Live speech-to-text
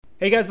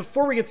Hey guys,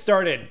 before we get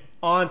started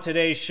on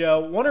today's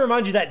show, I want to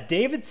remind you that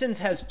Davidson's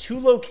has 2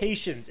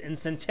 locations in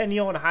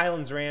Centennial and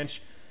Highlands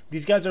Ranch.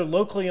 These guys are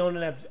locally owned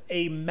and have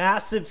a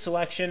massive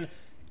selection,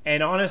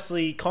 and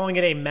honestly, calling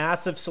it a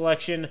massive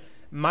selection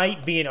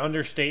might be an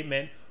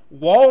understatement.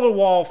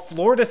 Wall-to-wall,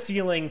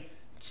 floor-to-ceiling,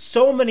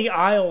 so many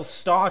aisles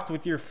stocked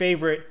with your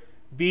favorite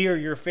beer,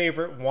 your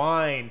favorite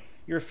wine,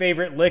 your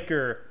favorite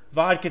liquor,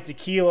 vodka,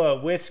 tequila,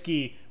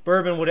 whiskey,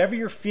 bourbon, whatever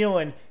you're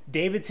feeling,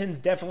 Davidson's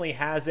definitely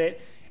has it.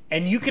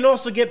 And you can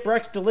also get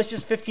Breck's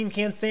delicious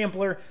 15-can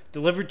sampler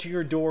delivered to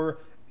your door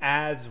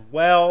as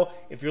well.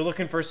 If you're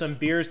looking for some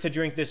beers to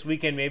drink this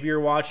weekend, maybe you're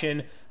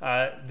watching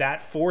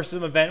that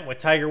foursome event with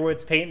Tiger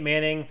Woods, Peyton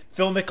Manning,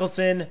 Phil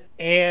Mickelson,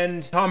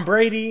 and Tom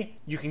Brady,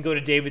 you can go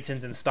to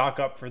Davidson's and stock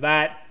up for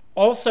that.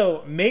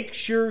 Also, make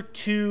sure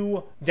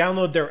to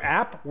download their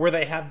app where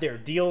they have their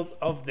deals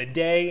of the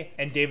day.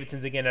 And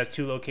Davidson's, again, has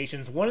 2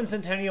 locations, one in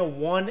Centennial,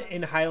 one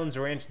in Highlands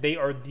Ranch. They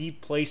are the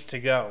place to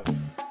go.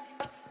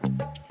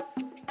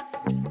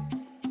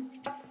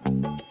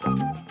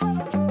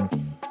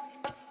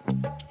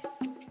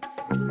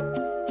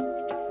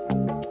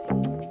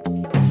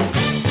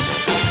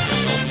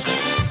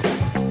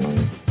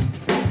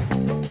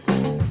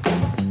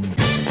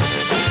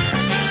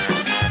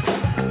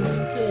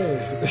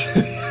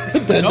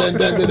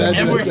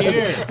 And we're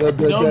here.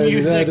 No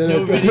music,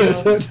 no video.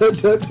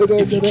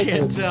 If you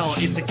can't tell,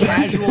 it's a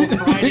casual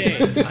Friday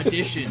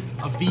edition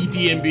of the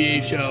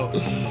DNBA show.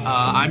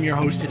 I'm your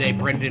host today,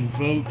 Brendan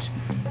Vogt.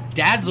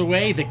 Dad's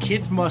away, the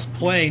kids must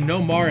play.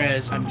 No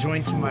Mahrez. I'm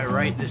joined to my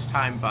right this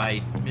time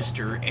by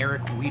Mr.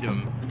 Eric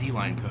Weedham,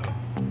 D-Line Co.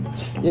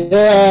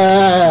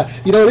 Yeah,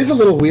 it is a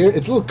little weird.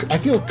 I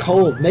feel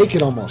cold,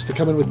 naked almost, to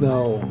come in with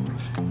no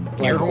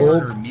air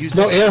horn or music.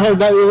 No air horn.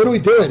 No, what are we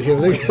doing here?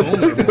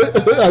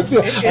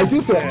 I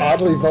do feel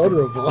oddly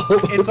vulnerable.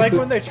 It's like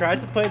when they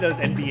tried to play those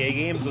NBA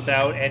games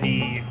without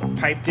any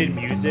piped-in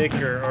music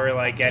or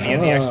like any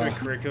of the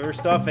extracurricular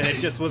stuff, and it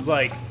just was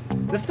like,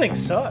 this thing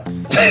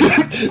sucks.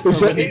 Or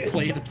when they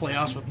play the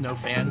playoffs with no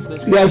fans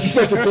this year. Yeah, I was just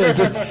about to say,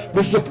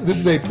 this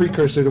is a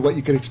precursor to what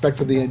you can expect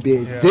from the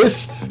NBA. Yeah.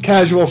 This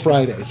casual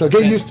Friday. So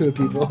get used to it,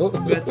 people.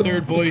 That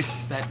third voice,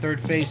 that third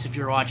face, if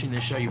you're watching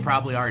this show, you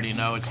probably already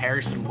know. It's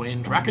Harrison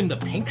Wind, rocking the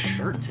pink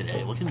shirt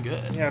today, looking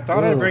good. Yeah, I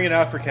thought I'd bring it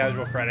out for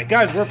Casual Friday.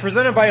 Guys, we're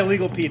presented by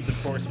Illegal Pete's,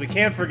 of course. We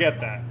can't forget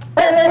that.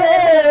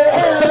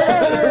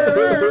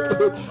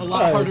 A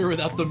lot harder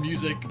without the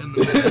music and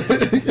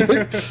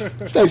the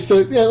It's nice to,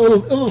 a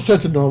little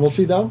sense of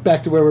normalcy, though.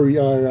 Back to where we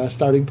are,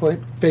 starting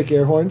point. Fake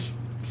air horns.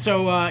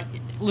 So,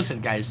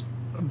 listen, guys,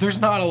 there's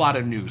not a lot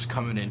of news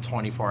coming in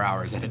 24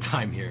 hours at a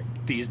time here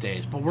these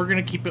days, but we're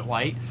going to keep it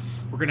light.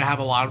 We're going to have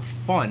a lot of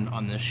fun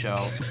on this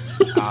show.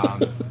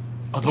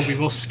 Although we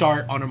will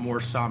start on a more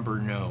somber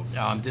note.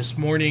 This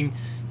morning,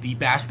 the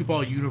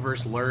basketball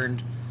universe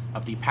learned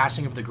of the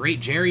passing of the great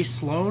Jerry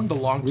Sloan, the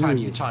longtime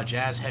Utah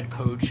Jazz head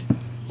coach,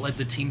 led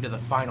the team to the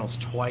finals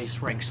twice,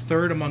 ranks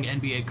 3rd among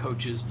NBA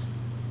coaches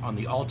on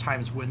the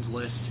all-time wins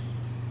list.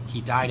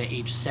 He died at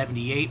age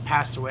 78,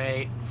 passed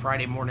away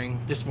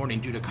this morning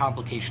due to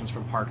complications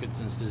from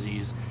Parkinson's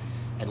disease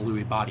and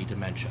Lewy body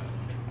dementia.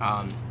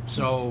 A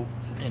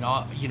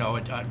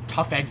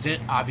tough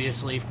exit,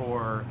 obviously,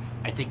 for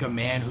I think a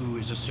man who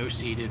is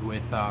associated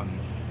with.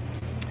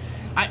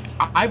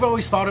 I've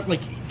always thought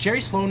of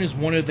Jerry Sloan is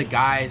one of the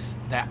guys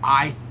that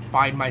I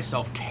find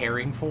myself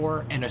caring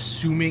for and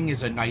assuming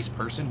is a nice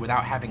person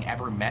without having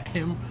ever met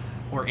him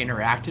or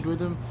interacted with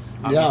him.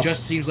 He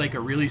just seems like a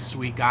really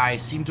sweet guy.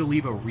 Seemed to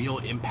leave a real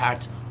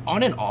impact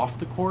on and off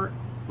the court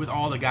with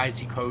all the guys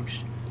he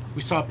coached.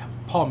 We saw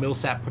Paul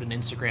Millsap put an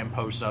Instagram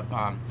post up.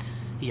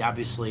 He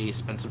obviously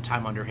spent some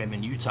time under him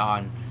in Utah,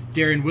 and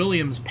Darren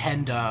Williams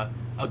penned a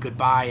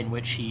goodbye in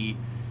which he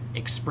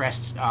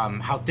expressed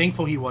how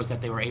thankful he was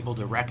that they were able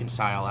to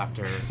reconcile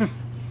after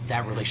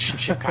that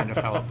relationship kind of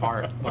fell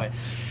apart. But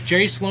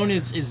Jerry Sloan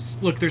is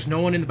look, there's no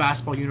one in the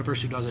basketball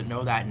universe who doesn't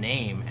know that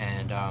name,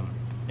 and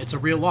it's a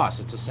real loss.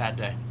 It's a sad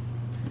day.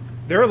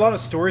 There are a lot of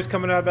stories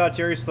coming out about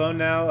Jerry Sloan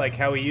now, like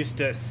how he used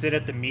to sit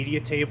at the media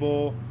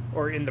table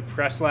or in the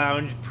press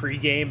lounge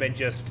pregame and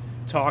just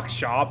talk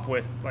shop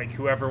with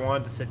whoever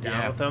wanted to sit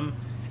down with him.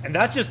 And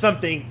that's just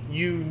something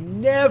you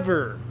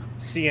never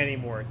see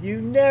anymore. You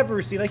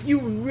never see, you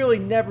really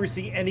never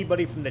see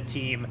anybody from the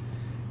team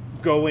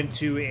go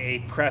into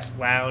a press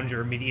lounge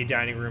or media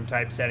dining room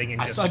type setting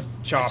and chop it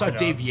up. I saw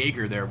Dave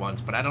Yeager there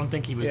once, but I don't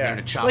think he was there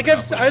to chop it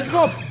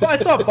up. I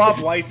saw Bob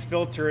Weiss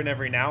filter in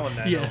every now and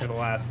then over the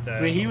last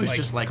he was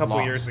just a couple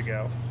lost. Years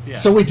ago. Yeah.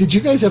 So wait, did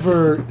you guys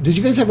ever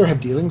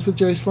have dealings with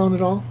Jerry Sloan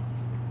at all?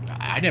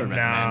 I never met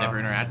him. I never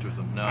interacted with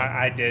him. No,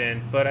 I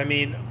didn't. But I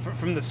mean,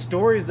 from the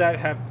stories that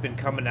have been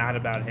coming out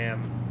about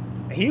him,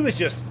 he was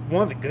just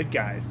one of the good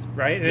guys,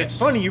 right? And it's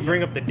funny you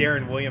bring up the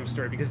Darren Williams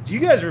story, because do you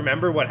guys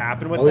remember what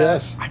happened with that?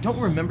 Yes. I don't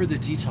remember the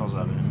details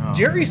of it, no.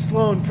 Jerry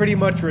Sloan pretty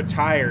much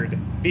retired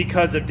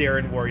because of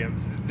Darren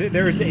Williams.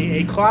 There's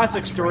a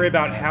classic story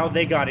about how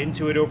they got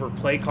into it over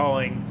play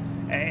calling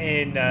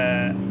at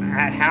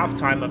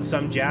halftime of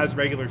some Jazz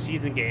regular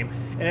season game.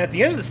 And at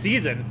the end of the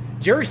season,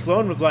 Jerry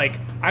Sloan was like,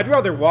 I'd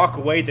rather walk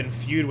away than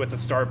feud with a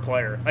star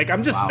player. Like,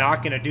 I'm just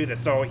not going to do this.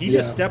 So he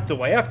just stepped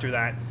away after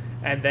that.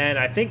 And then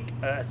I think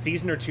a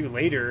season or two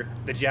later,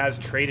 the Jazz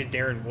traded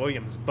Darren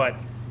Williams. But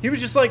he was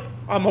just like,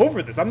 I'm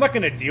over this. I'm not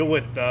going to deal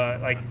with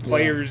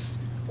players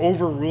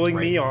overruling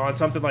me on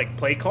something like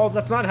play calls.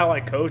 That's not how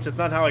I coach. That's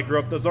not how I grew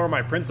up. Those are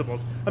my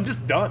principles. I'm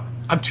just done.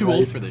 I'm too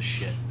old for this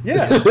shit.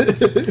 Yeah.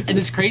 And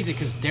it's crazy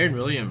because Darren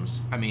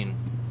Williams, I mean,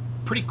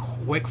 pretty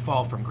quick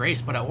fall from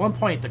grace. But at one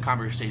point, the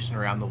conversation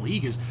around the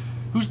league is,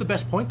 who's the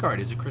best point guard?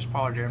 Is it Chris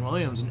Paul or Darren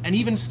Williams? And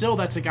even still,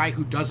 that's a guy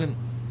who doesn't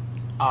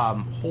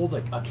hold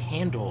a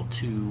candle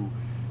to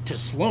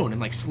Sloan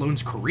and like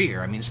Sloan's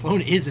career. I mean,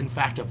 Sloan is in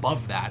fact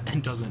above that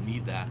and doesn't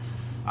need that.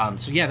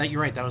 So yeah,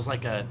 you're right. That was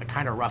like a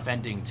kind of rough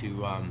ending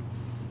to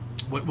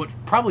what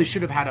probably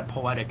should have had a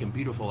poetic and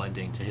beautiful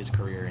ending to his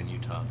career in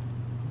Utah.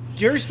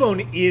 Jerry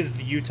Sloan is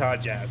the Utah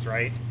Jazz,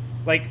 right?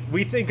 Like,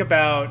 we think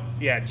about,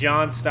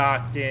 John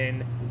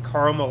Stockton,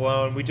 Karl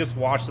Malone. We just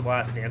watched The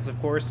Last Dance, of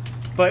course.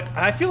 But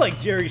I feel like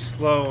Jerry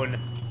Sloan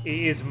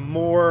is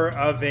more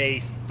of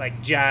a,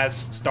 like, Jazz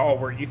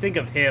stalwart. You think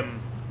of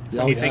him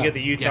when you think of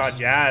the Utah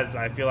Jazz,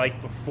 I feel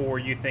like, before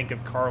you think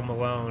of Karl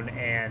Malone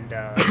and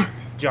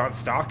John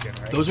Stockton,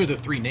 right? Those are the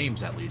three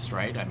names, at least,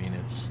 right? I mean,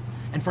 it's...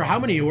 And for how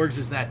many orgs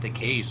is that the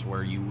case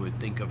where you would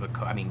think of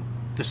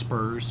the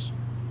Spurs,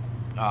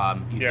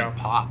 think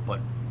Pop, but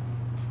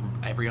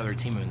from every other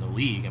team in the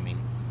league, I mean,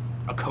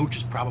 a coach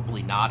is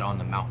probably not on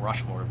the Mount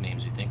Rushmore of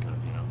names you think of,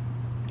 you know?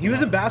 He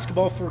was in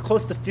basketball for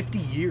close to 50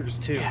 years,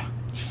 too. Yeah.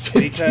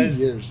 50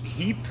 years.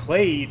 He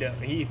played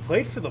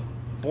for the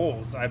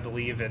Bulls, I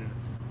believe, and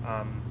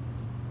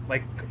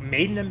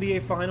made an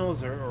NBA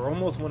Finals or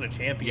almost won a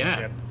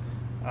championship.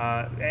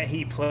 Yeah.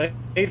 He played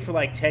for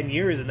like 10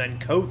 years and then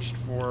coached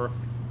for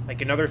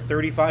like another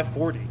 35,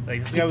 40.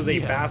 Like, this guy was a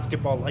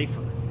basketball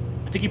lifer.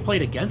 I think he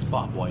played against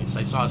Bob Weiss.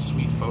 I saw a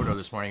sweet photo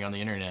this morning on the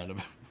internet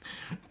of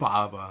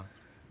Bob.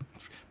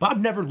 Bob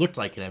never looked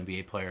like an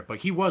NBA player, but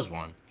he was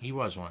one.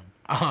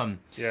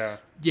 Yeah.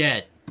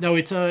 No,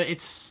 it's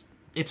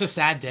a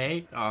sad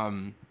day.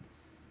 And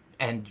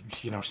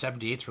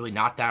 78's really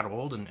not that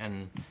old,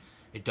 and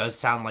it does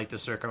sound like the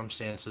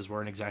circumstances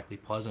weren't exactly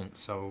pleasant.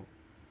 So,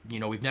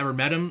 we've never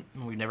met him,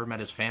 and we've never met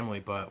his family,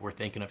 but we're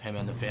thinking of him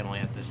and the family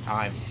at this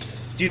time.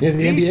 Do you think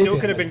he still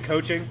could have been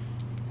coaching?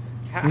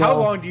 How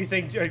long do you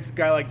think a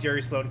guy like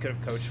Jerry Sloan could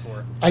have coached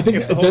for? I think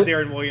if the whole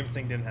Darren Williams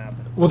thing didn't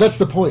happen. Well, that's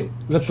the point.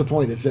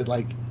 Is that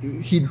like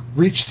he'd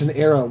reached an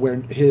era where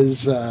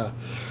his the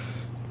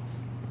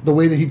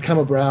way that he'd come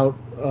about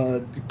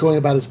going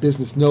about his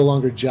business no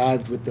longer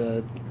jived with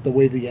the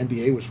way the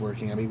NBA was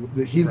working. I mean,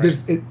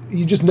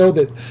 you just know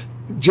that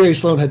Jerry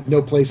Sloan had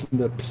no place in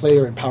the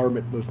player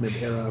empowerment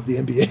movement era of the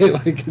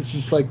NBA. Like, it's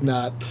just like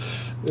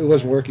it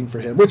wasn't working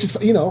for him, which is,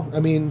 I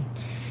mean,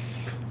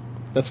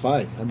 that's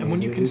fine. I mean, and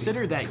when you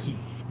consider that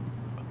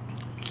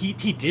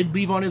he did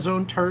leave on his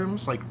own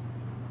terms, like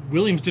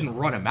Williams didn't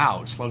run him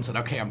out. Sloan said,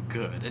 okay, I'm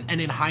good.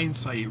 And in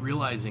hindsight,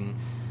 realizing,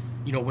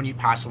 when you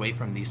pass away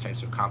from these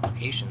types of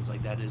complications,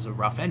 like, that is a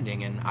rough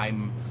ending. And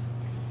I'm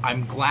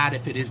glad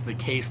if it is the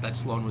case that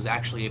Sloan was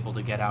actually able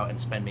to get out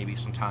and spend maybe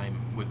some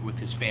time with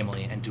his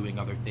family and doing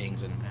other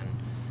things. And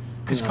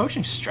because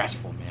coaching's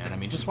stressful, man. I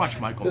mean, just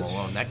watch Michael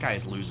Malone. That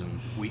guy's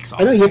losing weeks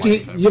off. I know you have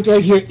to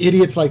like hear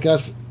idiots like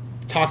us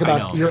talk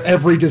about your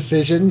every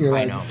decision. You're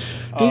like,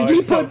 did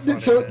you put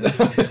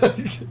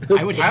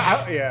I would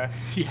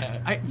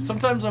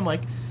sometimes I'm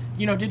like,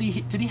 did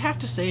he have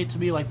to say it to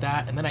me like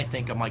that? And then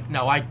I'm like,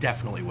 no, I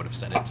definitely would have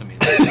said it to me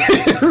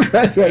like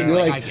right. You're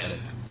like, I get it.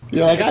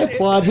 You're like, I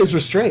applaud his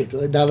restraint.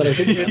 Now that I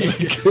think about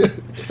it.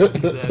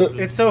 Exactly.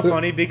 It's so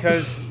funny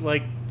because,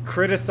 like,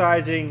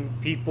 criticizing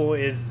people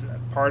is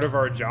part of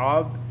our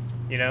job,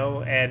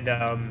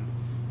 and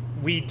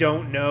we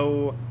don't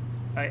know,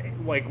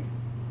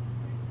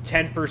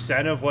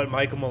 10% of what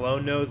Michael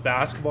Malone knows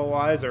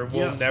basketball-wise, or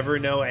we'll never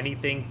know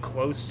anything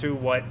close to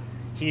what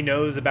he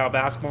knows about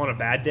basketball on a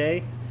bad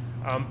day.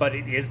 But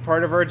it is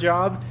part of our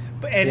job.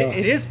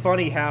 It is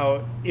funny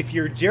how if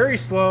you're Jerry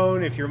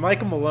Sloan, if you're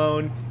Michael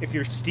Malone, if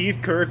you're Steve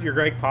Kerr, if you're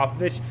Greg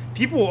Popovich,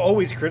 people will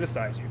always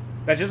criticize you.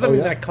 That doesn't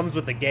mean that comes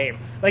with the game.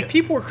 Like,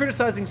 people were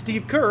criticizing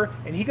Steve Kerr,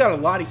 and he got a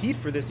lot of heat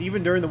for this,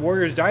 even during the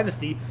Warriors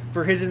dynasty,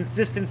 for his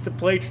insistence to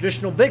play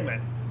traditional big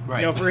men.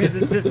 Right. For his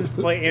insistence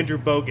to play Andrew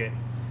Bogut.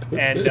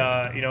 And,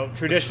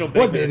 traditional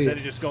big men instead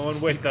of just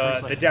going with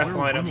the death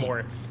lineup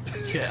more.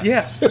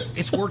 Yeah.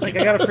 It's working. It's like,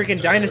 I got a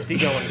freaking dynasty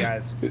going,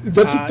 guys.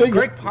 That's the thing.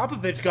 Greg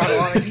Popovich got a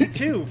lot of heat,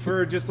 too,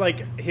 for just,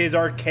 like, his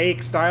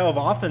archaic style of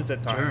offense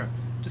at times. Sure.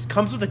 Just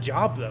comes with a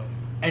job, though.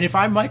 And if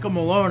I'm Michael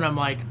Malone, I'm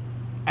like,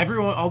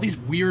 all these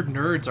weird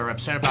nerds are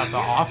upset about the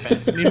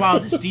offense. Meanwhile,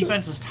 this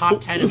defense is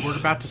top 10, and we're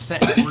about to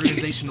set an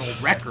organizational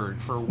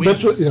record for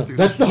wins.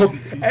 That's the whole.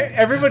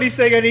 Everybody's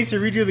saying I need to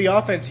redo the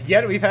offense,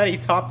 yet we've had a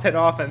top 10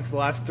 offense the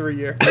last 3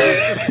 years.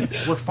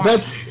 We're fine.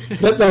 That's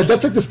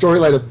like the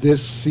storyline of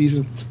this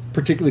season,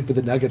 particularly for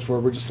the Nuggets,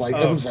 where we're just like,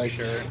 everyone's like,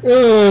 sure.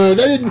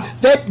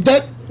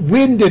 that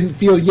win didn't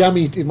feel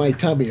yummy in my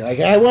tummy. Like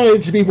I wanted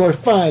it to be more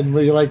fun.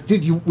 Where you're like,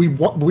 dude,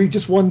 we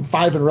just won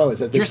 5 in a row. Is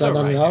that you're so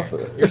right?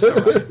 You're so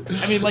right.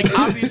 I mean, like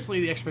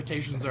obviously the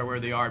expectations are where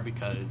they are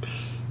because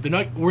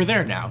we're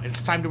there now.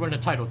 It's time to win a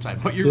title time.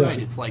 But you're right.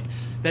 It's like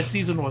that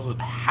season wasn't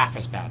half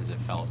as bad as it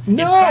felt.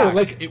 No, fact,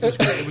 like it was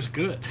good. It was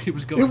good. It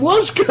was good. It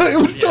was good.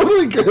 It was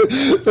totally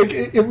good. Like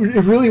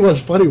it really was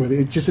funny when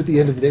it just at the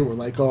end of the day we're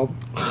like, oh,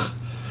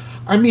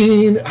 I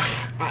mean,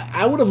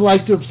 I would have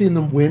liked to have seen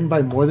them win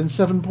by more than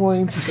 7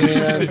 points,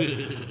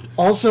 and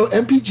also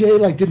MPJ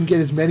like didn't get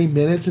as many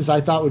minutes as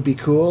I thought would be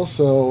cool.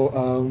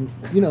 So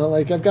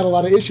like I've got a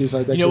lot of issues.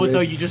 You know what though?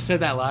 You just said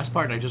that last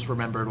part, and I just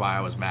remembered why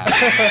I was mad.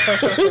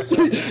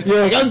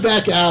 You're like, I'm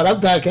back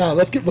out.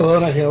 Let's get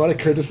Malone on here. I want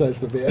to criticize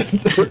the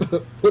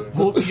band.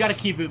 Well, you got to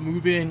keep it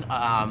moving.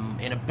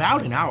 In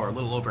about an hour, a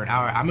little over an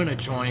hour, I'm going to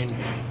join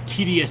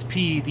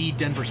TDSP, the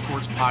Denver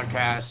Sports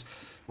Podcast.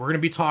 We're going to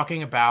be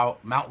talking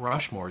about Mount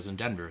Rushmores in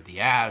Denver, the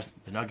Avs,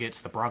 the Nuggets,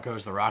 the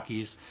Broncos, the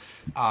Rockies.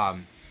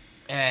 And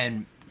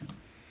I'm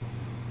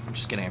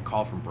just getting a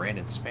call from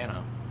Brandon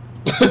Spano.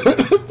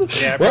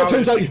 Yeah, well,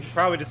 turns out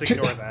probably just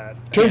ignore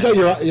that. Turns out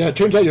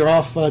you're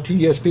off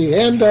TDSP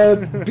and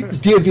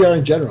DNVR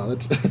in general.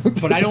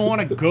 But I don't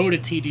want to go to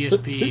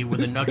TDSP with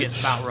the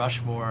Nuggets Mount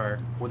Rushmore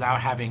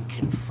without having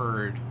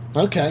conferred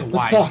the let's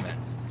Wiseman. talk.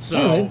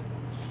 So,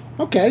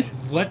 okay,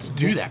 let's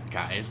do that,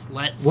 guys.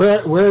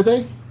 Where are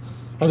they?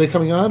 Are they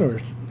coming on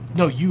or?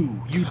 No, you.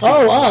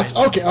 Oh, us.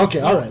 Okay,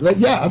 all right.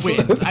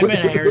 Absolutely. Wait, I've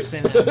been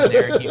Harrison and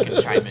Eric. You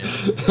can chime in.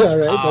 All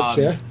right, that's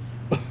fair.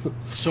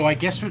 So I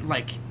guess I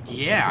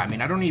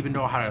mean, I don't even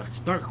know how to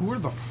start. Who are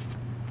the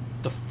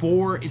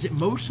 4? Is it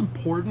most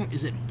important?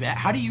 Is it best?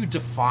 How do you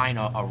define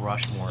a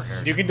Rushmore,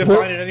 Harrison? You can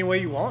define it any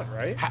way you want,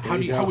 right?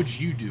 How would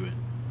you do it?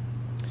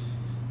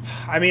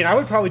 I mean, I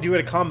would probably do it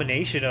a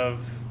combination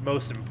of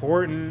most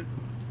important,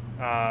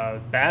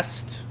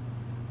 best,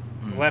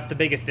 left the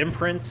biggest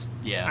imprint.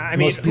 Yeah. I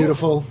mean, most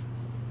beautiful.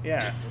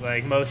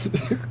 Like most.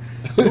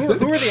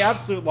 who are the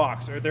absolute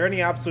locks? Are there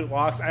any absolute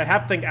locks? I'd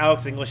have to think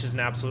Alex English is an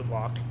absolute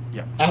lock.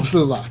 Yeah.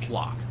 Absolute lock.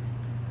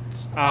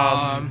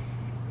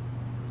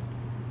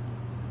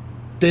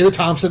 David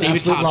Thompson,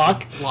 absolute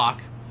lock.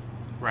 Lock.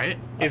 Right?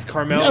 Is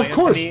Carmelo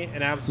Anthony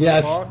an absolute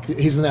lock? Yes,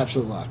 he's an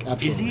absolute lock.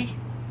 Absolutely. Is he?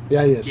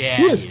 Yeah, he is. Yeah,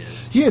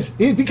 he is.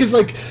 Because,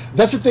 like,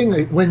 that's the thing.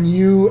 Like, when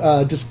you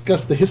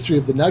discuss the history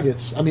of the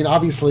Nuggets, I mean,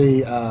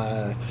 obviously,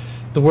 the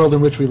world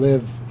in which we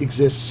live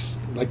exists.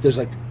 Like, there's,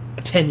 like,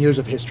 10 years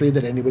of history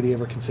that anybody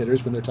ever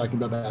considers when they're talking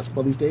about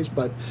basketball these days.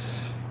 But,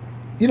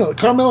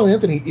 Carmelo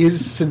Anthony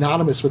is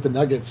synonymous with the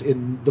Nuggets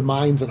in the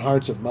minds and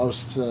hearts of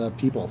most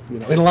people.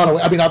 In a lot of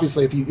ways. I mean,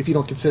 obviously, if you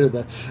don't consider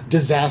the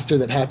disaster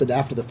that happened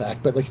after the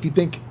fact. But, like, if you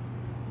think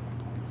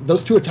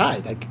those two are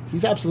tied, like,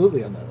 he's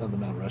absolutely on the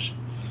Mount Rush.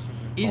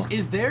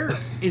 Is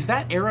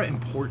that era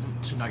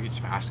important to Nuggets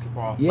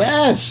basketball?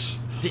 Yes.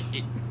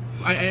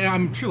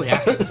 I'm truly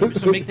asking.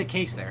 So make the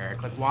case there,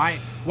 Eric. Like why?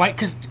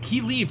 Because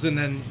he leaves and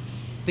then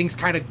things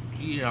kind of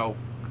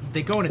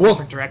they go in a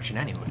different direction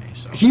anyway.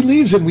 So he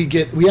leaves and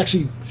we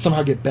actually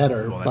somehow get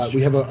better, but true.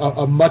 We have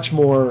a much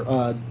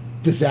more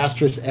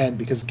disastrous end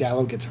because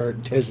Gallo gets hurt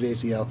and tears the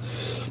ACL.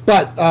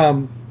 But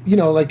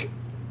like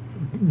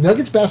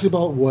Nuggets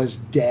basketball was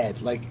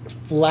dead, like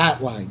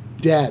flatline.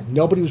 Dead.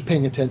 Nobody was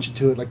paying attention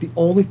to it. Like the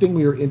only thing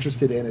we were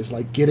interested in is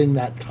like getting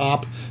that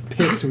top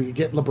pick so we could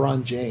get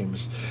LeBron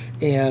James.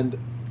 And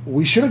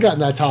we should have gotten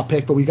that top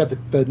pick, but we got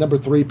the number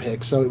 3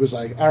 pick. So it was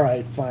like, all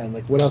right, fine.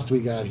 Like what else do we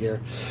got here?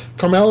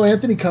 Carmelo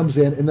Anthony comes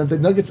in, and then the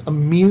Nuggets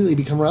immediately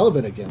become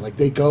relevant again. Like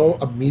they go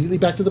immediately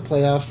back to the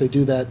playoffs. They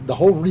do the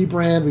whole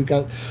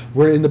rebrand.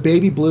 We're in the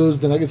baby blues.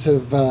 The Nuggets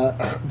have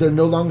they're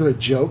no longer a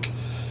joke,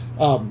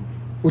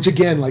 which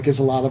again like is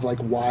a lot of like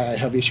why I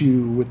have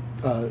issue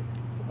with.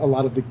 A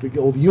lot of the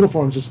old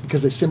uniforms just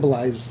because they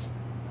symbolize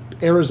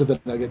eras of the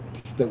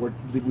Nuggets that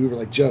we were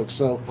like jokes.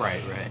 So right.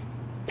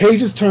 Page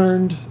has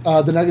turned.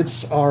 The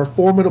Nuggets are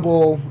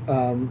formidable.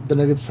 The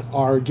Nuggets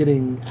are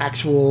getting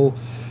actual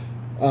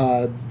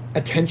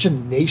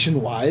attention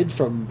nationwide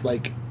from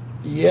like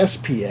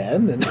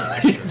ESPN and.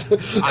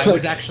 I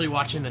was actually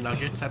watching the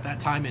Nuggets at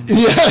that time.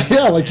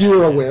 You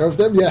were aware of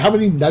them. Yeah, how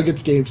many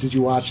Nuggets games did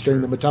you watch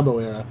during the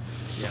Mutombo era?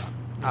 Yeah,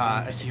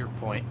 I see your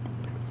point.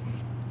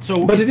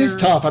 So, but it is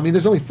tough. I mean,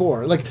 there's only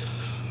 4. Like,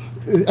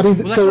 I mean, well,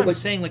 that's what I'm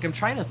saying. Like, I'm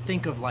trying to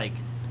think of like,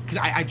 because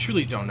I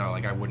truly don't know.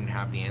 Like, I wouldn't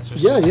have the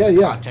answers.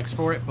 Context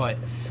for it. But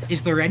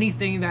is there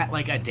anything that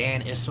like a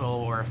Dan Issel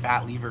or a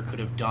Fat Lever could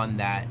have done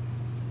that,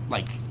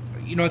 like,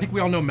 I think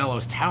we all know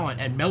Melo's talent,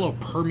 and Melo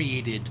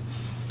permeated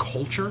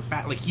culture.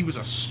 Like, he was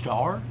a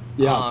star.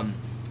 Yeah.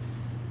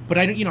 But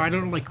I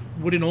don't like.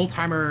 Would an old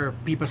timer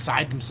be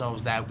beside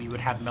themselves that we would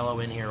have Melo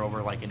in here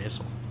over like an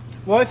Issel?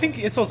 Well, I think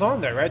Issel's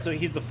on there, right? So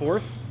he's the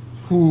 4th.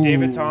 Ooh.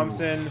 David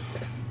Thompson,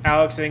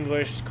 Alex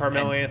English,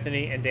 Carmelo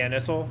Anthony, and Dan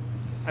Issel.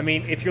 I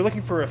mean, if you're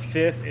looking for a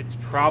 5th, it's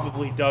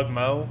probably Doug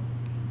Moe.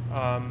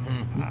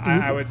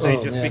 I would say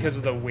because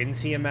of the wins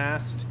he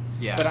amassed.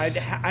 Yeah. But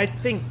I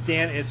think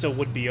Dan Issel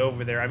would be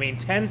over there. I mean,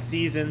 10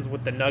 seasons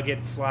with the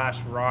Nuggets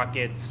 /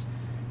 Rockets,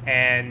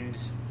 and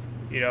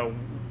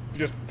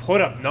just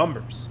put up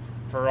numbers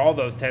for all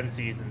those 10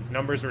 seasons.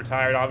 Numbers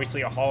retired,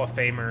 obviously a Hall of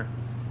Famer.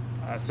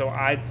 So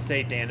I'd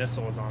say Dan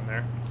Issel is on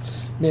there.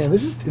 Man,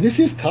 this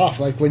is tough.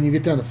 Like when you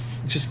get down to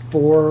just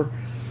 4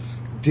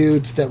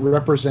 dudes that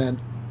represent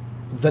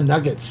the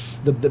Nuggets,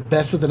 the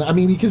best of the. I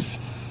mean, because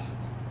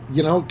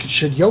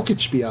should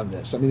Jokic be on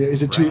this? I mean,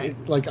 is it too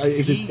like?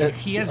 Is it?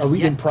 He has are we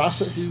yet in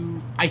process?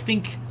 I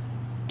think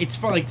it's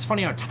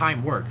funny how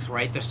time works,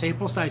 right? The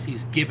sample size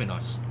he's given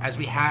us, as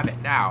we have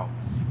it now,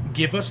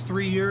 give us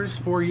 3 years,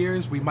 4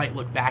 years, we might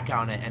look back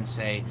on it and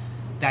say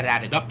that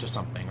added up to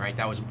something, right?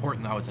 That was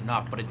important, that was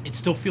enough, but it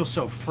still feels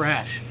so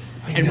fresh.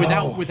 And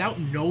without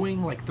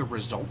knowing like the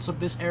results of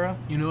this era,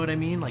 you know what I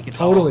mean? Like it's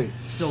totally all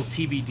still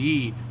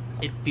TBD.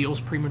 It feels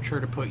premature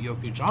to put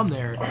Jokic on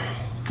there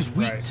because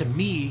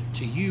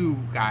to you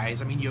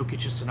guys, I mean,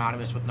 Jokic is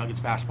synonymous with Nuggets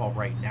basketball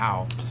right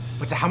now.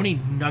 But to how many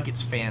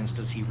Nuggets fans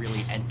does he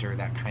really enter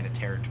that kind of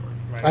territory?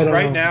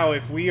 Right now,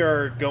 if we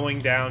are going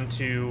down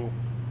to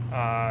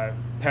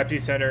Pepsi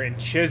Center and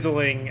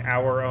chiseling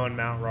our own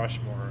Mount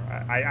Rushmore,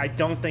 I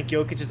don't think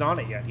Jokic is on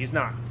it yet. He's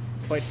not.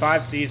 He's played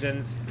 5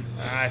 seasons.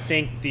 I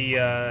think the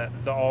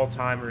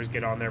all-timers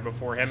get on there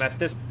before him at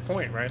this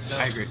point, right? No.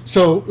 I agree.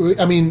 So,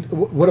 I mean,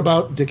 what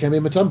about Dikembe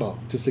Mutombo?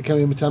 Does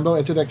Dikembe Mutombo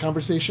enter that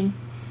conversation?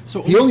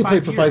 So he only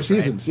played for 5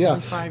 seasons, right? yeah.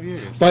 Only 5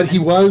 years. But he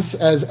was,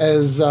 as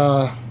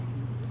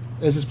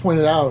is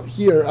pointed out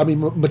here, I mean,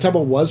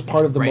 Mutombo was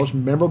part of the most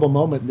memorable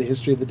moment in the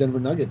history of the Denver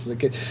Nuggets.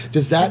 Like,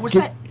 does that was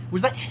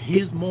that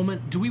his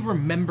moment? Do we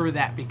remember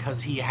that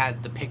because he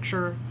had the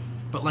picture?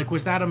 But like,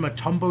 was that a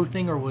Mutombo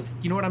thing, or was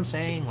you know what I'm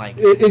saying? Like,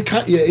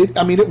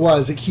 it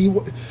was.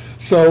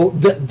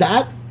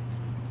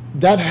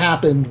 That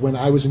happened when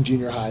I was in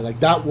junior high. Like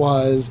that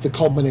was the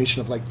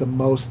culmination of like the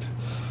most.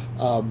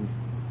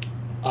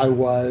 I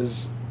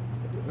was.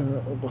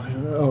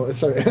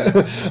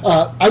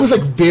 I was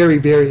like very,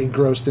 very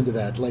engrossed into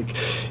that. Like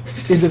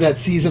into that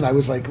season, I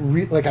was like,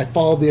 I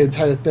followed the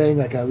entire thing.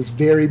 Like I was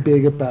very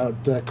big about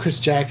Chris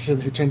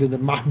Jackson, who turned into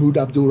Mahmoud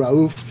Abdul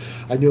Rauf.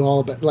 I knew all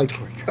about like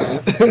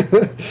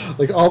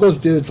all those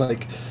dudes.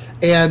 Like,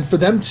 and for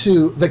them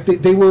to like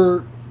they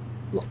were.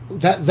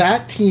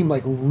 That team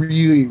like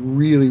really,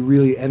 really,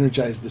 really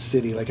energized the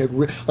city. Like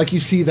you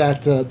see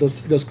that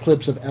those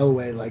clips of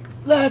Elway like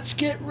let's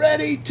get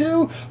ready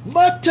to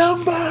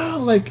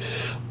Mutombo. Like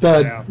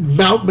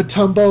Mount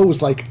Mutombo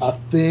was like a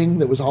thing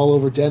that was all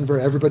over Denver.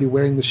 Everybody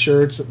wearing the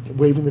shirts,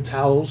 waving the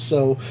towels.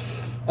 So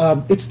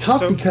it's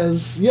tough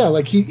because I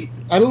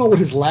don't know what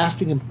his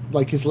lasting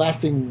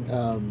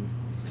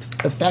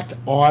effect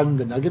on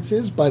the Nuggets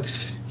is, but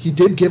he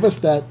did give us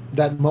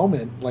that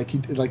moment.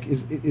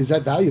 Is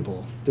that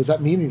valuable? Does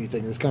that mean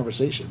anything in this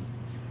conversation?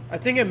 I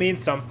think it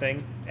means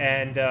something.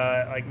 And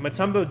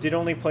Mutombo did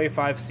only play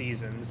 5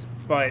 seasons,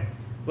 but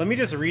let me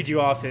just read you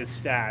off his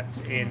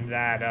stats in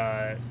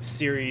that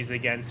series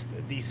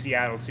against the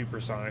Seattle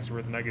SuperSonics,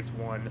 where the Nuggets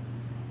won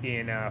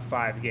in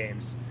 5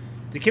 games.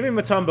 Dikembe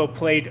Mutombo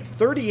played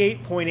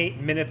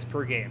 38.8 minutes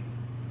per game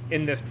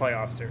in this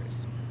playoff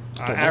series.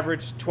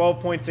 Averaged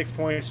 12.6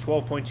 points,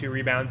 12.2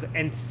 rebounds,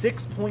 and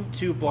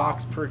 6.2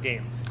 blocks per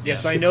game.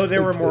 Yes, I know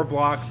there were more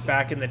blocks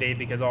back in the day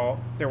because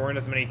there weren't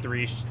as many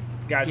threes.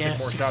 Guys took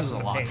more shots in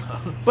the paint.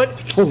 But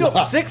still,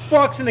 6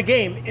 blocks in a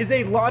game is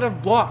a lot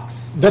of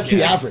blocks. That's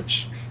the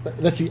average.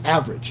 That's the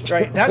average.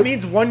 Right. That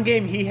means one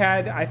game he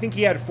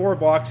had 4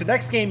 blocks. The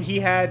next game he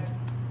had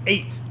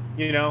 8,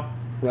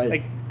 Right.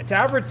 Like, to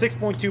average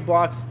 6.2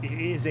 blocks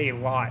is a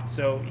lot.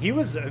 So he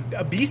was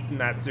a beast in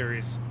that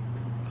series.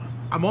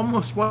 I'm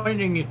almost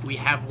wondering if we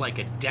have like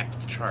a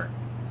depth chart,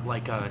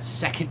 like a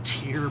second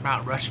tier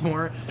Mount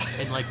Rushmore,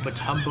 and like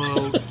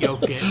Mutombo,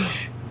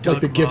 Jokic, Doug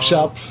like the gift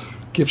shop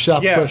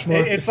Rushmore.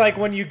 It's like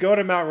when you go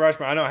to Mount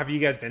Rushmore. I don't know. Have you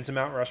guys been to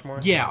Mount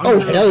Rushmore? Yeah.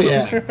 Hell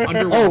yeah!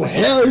 Oh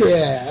hell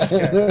yeah!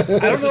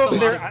 I don't know if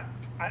there.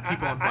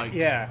 People on bikes.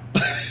 Yeah,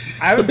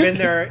 I haven't been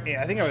there.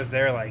 I think I was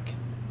there like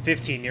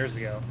 15 years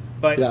ago.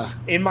 But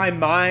in my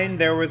mind,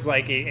 there was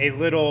like a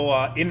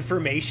little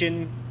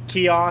information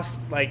kiosk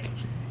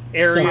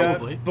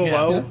area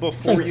below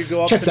before you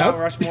go up to Mount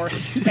Rushmore,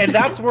 and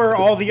that's where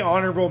all the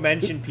honorable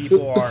mention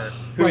people are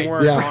who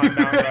weren't on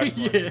Mount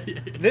Rushmore.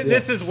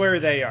 This is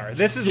where they are.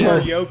 This is where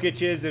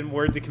Jokic is and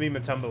where Dikembe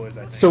Mutombo is,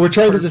 I think. So we're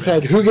trying to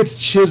decide who gets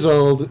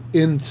chiseled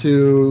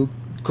into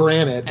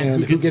granite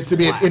and who gets to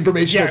be an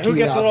informational kiosk. Who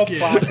gets a little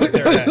plaque with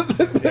their head.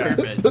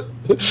 Perfect.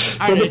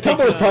 So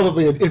Mutombo is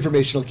probably an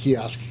informational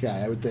kiosk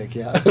guy, I would think.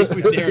 Yeah,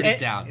 we've narrowed it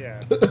down. Yeah,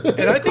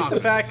 and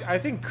I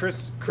think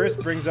Chris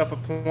brings up a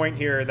point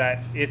here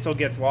that Issel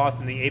gets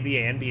lost in the ABA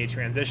NBA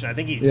transition. I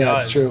think he does. Yeah,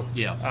 that's true.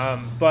 Yeah.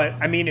 But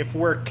I mean, if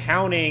we're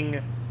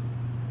counting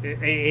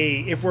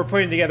if we're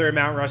putting together a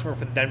Mount Rushmore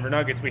for the Denver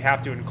Nuggets, we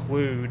have to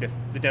include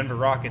the Denver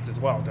Rockets as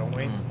well, don't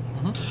we?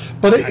 Mm-hmm.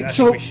 But I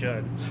think we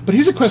should. But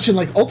here's a question: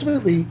 like,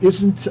 ultimately,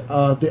 isn't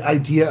the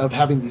idea of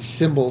having these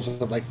symbols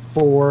of like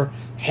 4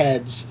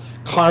 heads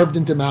carved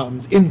into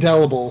mountains,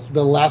 indelible,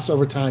 they'll last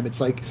over time? It's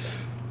like,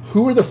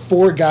 who are the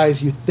 4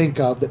 guys you think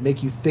of that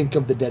make you think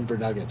of the Denver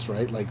Nuggets,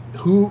 right? Like,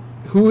 who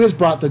has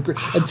brought the...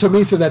 And to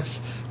me, so that's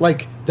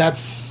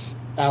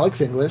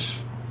Alex English.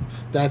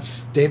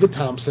 That's David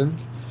Thompson.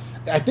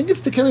 I think it's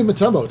Dikembe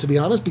Mutombo, to be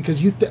honest,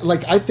 because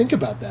I think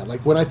about that.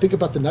 Like when I think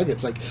about the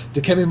Nuggets, like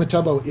Dikembe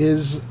Mutombo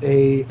is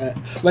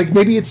like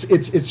maybe it's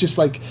just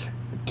like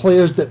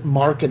players that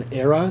mark an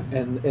era,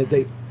 and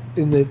they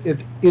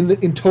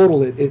in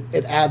total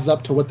it adds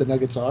up to what the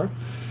Nuggets are.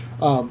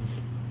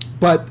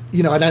 But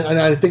and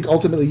I think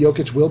ultimately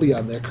Jokic will be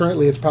on there.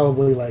 Currently, it's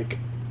probably like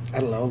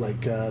I don't know,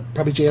 like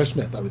probably J.R.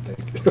 Smith, I would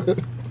think.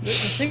 The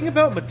thing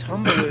about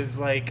Mutombo is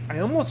like I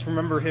almost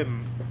remember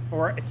him.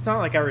 Or it's not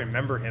like I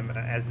remember him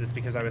as this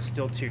because I was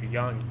still too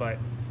young, but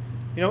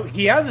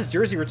he has his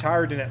jersey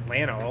retired in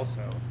Atlanta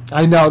also.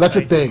 I know, that's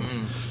a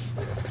thing.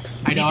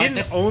 He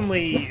didn't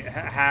only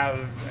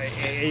have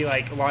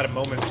a lot of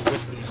moments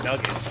with the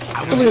Nuggets. He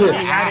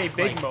had a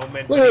big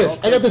moment. Look at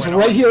this. I got this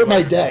right here at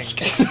my desk.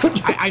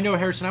 I know,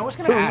 Harrison. I was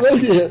going to ask,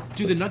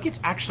 do the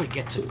Nuggets actually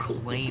get to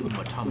claim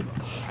Mutombo?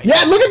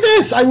 Yeah, look at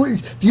this.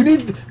 Do you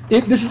need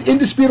it? This is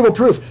indisputable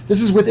proof.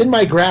 This is within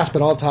my grasp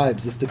at all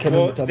times. This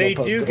Dikembe Mutombo they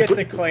poster. do get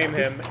to claim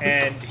him,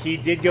 and he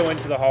did go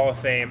into the Hall of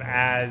Fame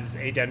as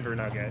a Denver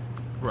Nugget.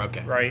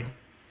 Okay. Right?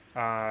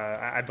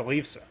 I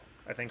believe so.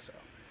 I think so.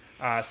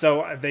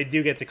 So they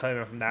do get to claim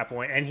him from that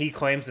point, and he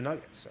claims the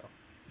Nuggets. So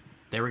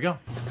there we go.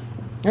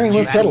 All right,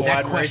 let's settle.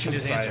 That question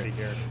is answered.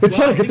 It's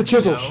settled. Get the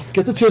chisels.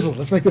 Get the chisels.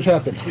 Let's make this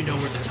happen. We know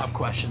where the tough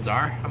questions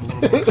are. I'm a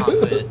little more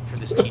confident for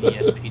this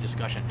TDSP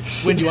discussion.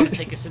 When do you want to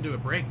take us into a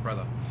break,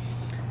 brother?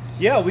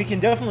 Yeah, we can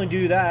definitely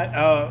do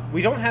that.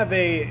 We don't have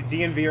a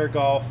DNVR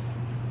Golf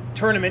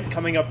tournament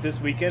coming up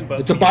this weekend, but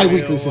it's a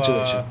bi-weekly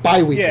situation.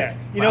 Bi-weekly. Yeah,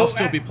 I'll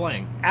still be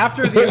playing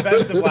after the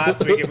events of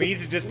last week, and we need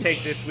to just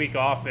take this week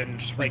off and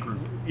just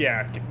regroup.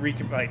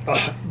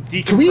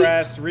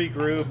 Decompress,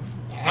 regroup.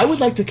 I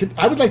would like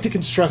to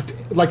construct,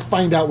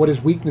 find out what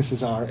his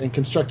weaknesses are and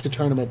construct a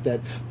tournament that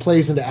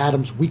plays into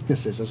Adam's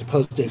weaknesses as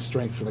opposed to his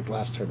strengths like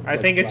last tournament. I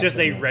think it's just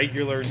a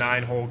regular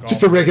 9-hole golf.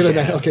 Just a regular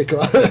 9. Okay, cool.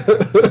 Just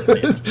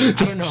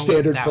I don't know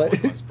standard play.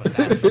 Was,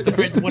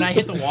 but when I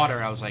hit the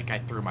water, I was like, I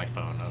threw my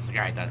phone. I was like,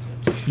 all right, that's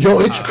it.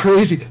 Yo, it's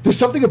crazy. There's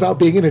something about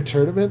being in a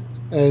tournament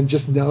and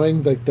just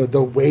knowing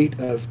the weight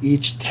of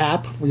each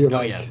tap where you're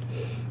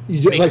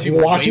you makes you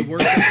watching. Way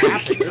worse than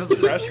tapping. There's the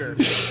pressure.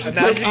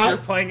 Imagine if you're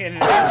playing in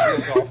an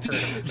actual golf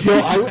tournament.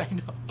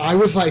 Yo, I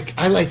was like,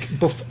 I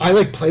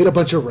played a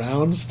bunch of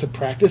rounds to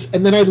practice,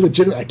 and then I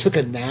took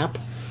a nap,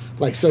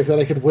 so that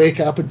I could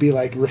wake up and be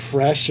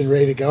refreshed and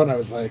ready to go. And I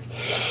was like,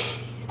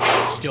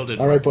 still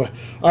didn't. All right, boy.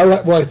 All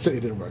right. Well, it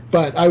didn't work,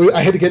 but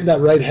I had to get in that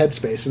right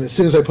headspace, and as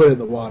soon as I put it in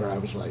the water, I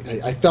was like,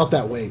 I felt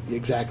that weight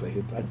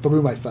exactly. I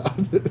threw my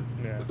phone.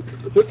 Yeah.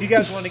 If you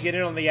guys want to get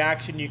in on the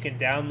action, you can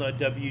download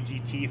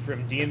WGT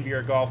from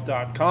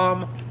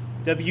DNVRGolf.com.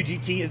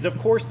 WGT is, of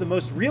course, the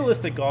most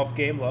realistic golf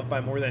game loved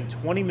by more than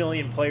 20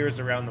 million players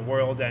around the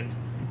world and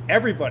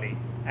everybody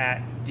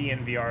at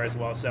DNVR as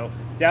well. So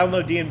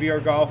download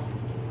DNVR Golf,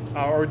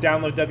 or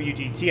download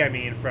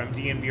WGT, from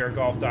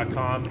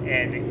DNVRGolf.com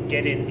and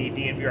get in the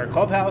DNVR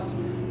Clubhouse.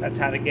 That's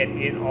how to get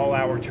in all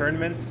our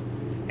tournaments.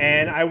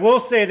 And I will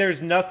say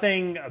there's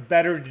nothing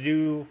better to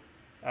do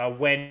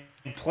when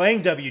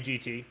playing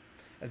WGT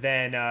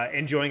than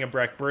enjoying a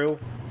Breck Brew,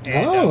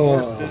 and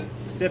more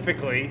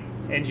specifically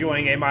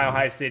enjoying a Mile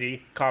High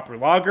City Copper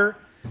Lager.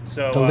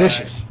 So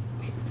delicious.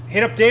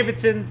 Hit up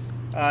Davidson's,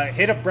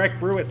 hit up Breck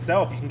Brew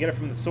itself. You can get it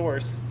from the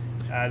source.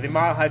 The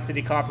Mile High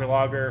City Copper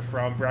Lager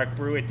from Breck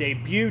Brew. It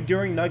debuted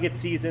during Nugget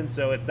season,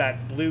 so it's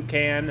that blue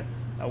can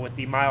with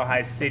the Mile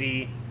High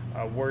City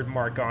word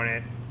mark on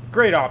it.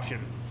 Great option.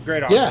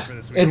 Great option for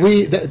this weekend.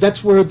 And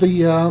that's where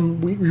we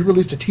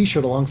released a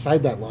T-shirt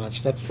alongside that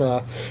launch. That's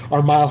our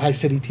Mile High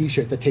City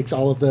T-shirt that takes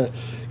all of the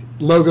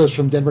logos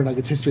from Denver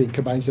Nuggets history and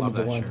combines them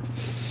into one.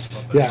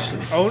 Yeah.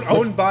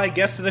 Owned by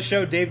guest of the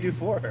show, Dave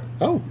Dufour.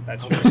 Oh.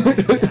 That's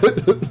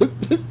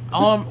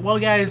well,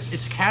 guys,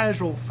 it's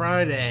Casual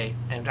Friday,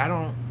 and I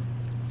don't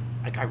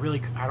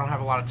have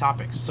a lot of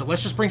topics. So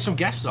let's just bring some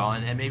guests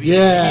on, and maybe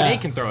they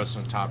can throw us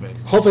some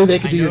topics. Hopefully, they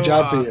can do your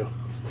job for you.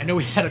 I know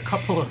we had a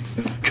couple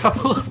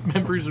of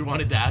members who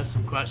wanted to ask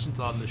some questions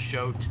on the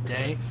show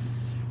today.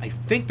 I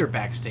think they're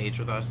backstage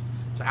with us.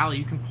 So, Allie,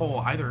 you can pull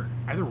either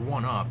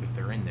one up if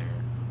they're in there.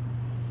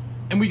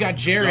 And we got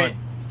Jarrett.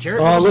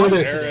 Oh, look at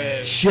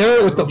this.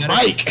 Share it with the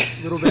mic.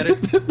 A little better.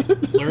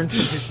 Learn from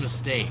his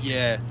mistake.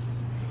 Yeah.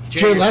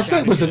 Jared, last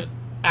night was an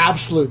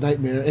absolute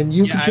nightmare, and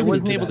I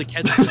wasn't able to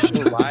catch the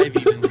show live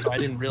even, so I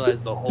didn't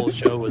realize the whole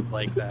show was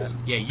like that.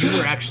 Yeah, you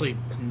were actually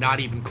not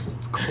even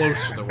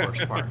close to the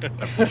worst part.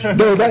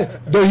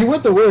 No, you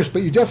weren't the worst,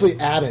 but you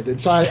definitely added,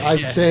 and so I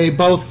say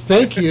both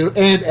thank you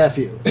and F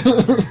you.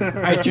 All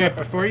right, Jared,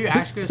 before you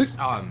ask us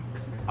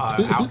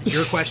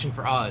your question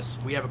for us,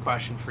 we have a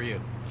question for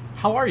you.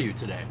 How are you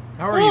today?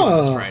 How are you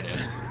on this Friday?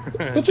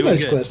 That's a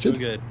nice question.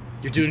 Doing good.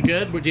 You're doing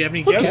good? Do you have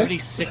any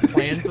sick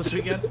plans this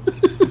weekend?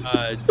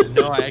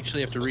 No, I actually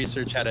have to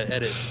research how to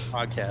edit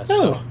podcasts.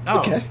 Oh,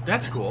 okay.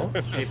 That's cool.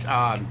 If,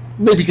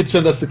 maybe you could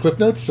send us the clip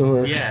notes,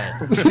 or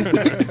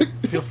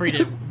feel free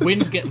to.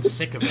 Wynn's getting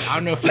sick of it. I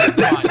don't know if you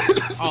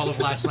thought all of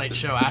last night's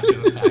show after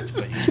the fact,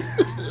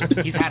 but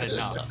He's had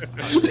enough.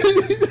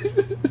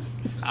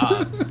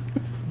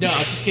 No, I'm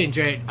just kidding,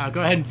 Jay.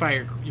 Go ahead and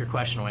fire your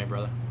question away,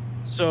 brother.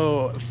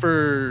 So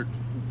for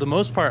the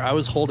most part, I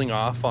was holding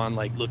off on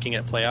like looking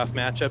at playoff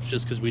matchups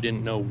just because we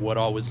didn't know what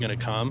all was going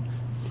to come.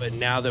 But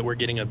now that we're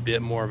getting a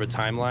bit more of a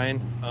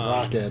timeline,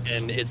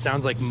 and it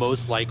sounds like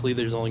most likely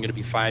there's only going to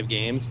be 5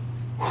 games,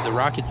 the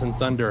Rockets and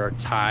Thunder are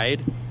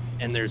tied,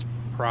 and there's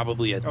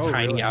probably a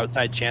tiny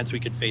outside chance we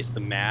could face the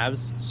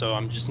Mavs. So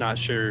I'm just not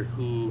sure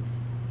who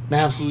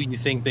you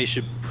think they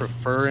should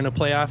prefer in a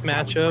playoff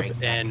matchup,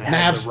 and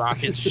has the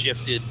Rockets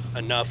shifted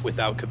enough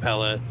without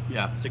Capella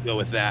to go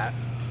with that?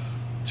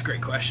 It's a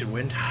great question,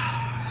 Wind.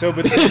 So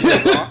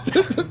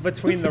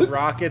between the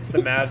Rockets, the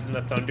Mavs, and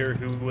the Thunder,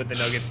 who would the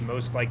Nuggets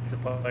most like to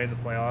play in the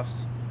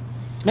playoffs?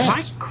 Am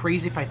I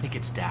crazy if I think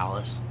it's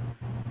Dallas?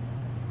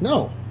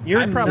 No.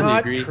 You're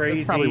not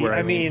crazy.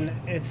 I mean,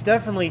 it's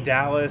definitely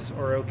Dallas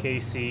or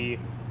OKC.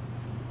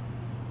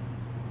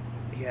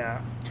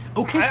 Yeah.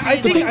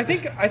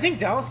 OKC. I think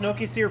Dallas and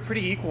OKC are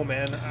pretty equal,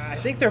 man. I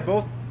think they're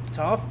both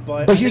tough,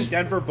 but I think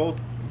Denver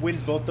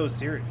wins both those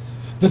series.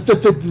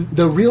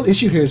 The real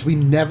issue here is we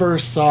never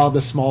saw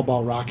the small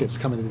ball Rockets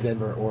come into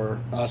Denver or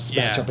us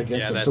match up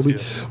against them,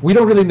 so we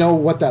don't really know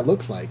what that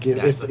looks like.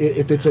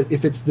 If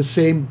it's the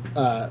same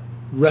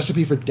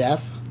recipe for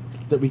death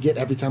that we get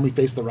every time we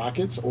face the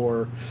Rockets,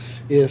 or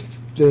if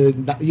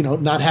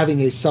not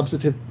having a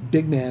substantive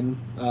big man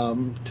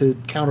to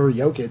counter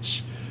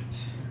Jokic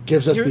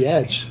gives us the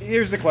edge.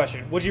 Here's the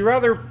question: would you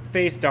rather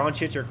face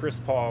Doncic or Chris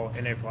Paul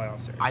in a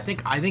playoff series? I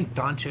think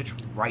Doncic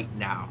right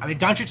now. I mean,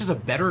 Doncic is a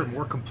better and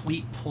more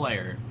complete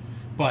player,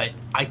 but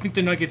I think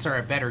the Nuggets are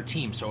a better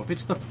team. So if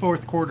it's the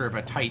fourth quarter of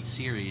a tight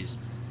series,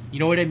 you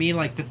know what I mean?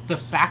 Like the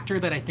factor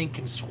that I think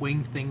can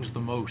swing things the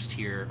most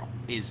here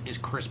is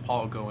Chris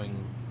Paul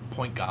going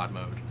point guard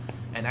mode,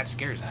 and that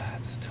scares me.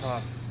 That's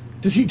tough.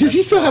 Does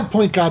he still have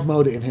point guard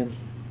mode in him?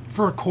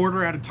 For a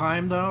quarter at a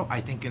time, though,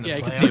 I think in the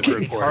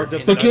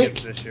playoffs. But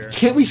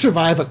can't we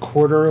survive a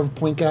quarter of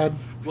point guard?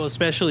 Well,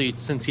 especially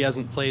since he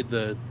hasn't played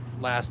the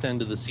last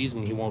end of the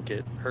season, he won't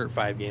get hurt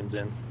 5 games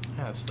in.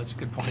 Yeah, that's a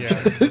good point.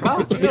 Yeah.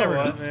 Well, you know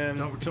what,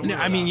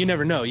 man? You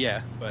never know.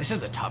 Yeah, but this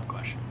is a tough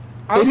question.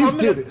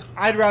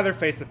 I'd rather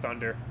face the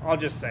Thunder. I'll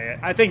just say it.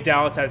 I think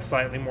Dallas has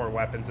slightly more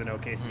weapons than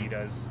OKC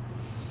does.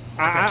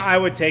 I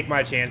would take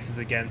my chances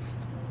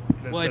against.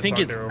 I think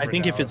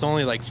if it's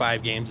only like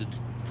 5 games,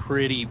 it's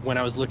pretty. When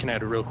I was looking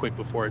at it real quick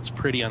before, it's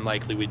pretty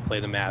unlikely we'd play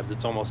the Mavs.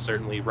 It's almost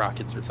certainly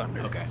Rockets or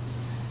Thunder. Okay,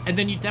 and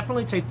then you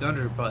definitely take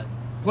Thunder. But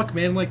look,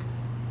 man, like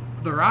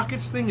the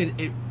Rockets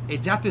thing,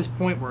 it's at this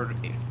point where,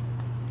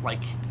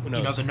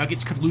 the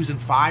Nuggets could lose in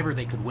 5, or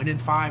they could win in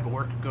 5,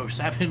 or it could go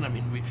 7. I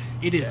mean,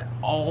 it is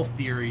all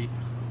theory.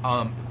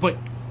 But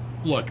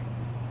look,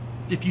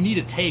 if you need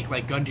a take,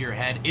 like gun to your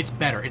head, it's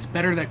better. It's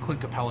better that Clint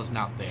Capella's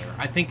not there.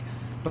 I think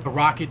the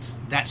Rockets,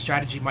 that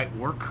strategy might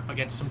work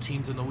against some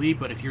teams in the league,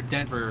 but if you're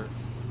Denver,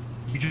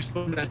 you just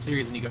go into that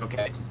series and you go,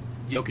 okay,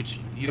 Jokic.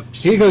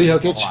 Here you go,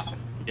 Jokic.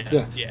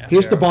 Yeah.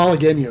 Here's the ball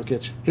again,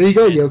 Jokic. Here you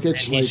go,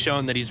 Jokic. And he's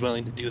shown that he's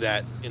willing to do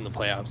that in the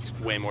playoffs,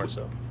 way more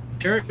so.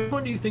 Jared, which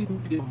one do you think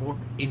would be a more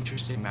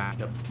interesting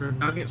matchup for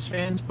Nuggets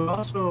fans, but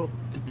also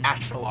the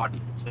national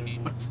audience? I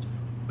mean,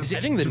 I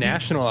think the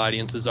national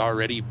audience is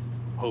already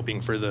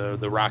hoping for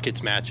the Rockets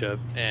matchup,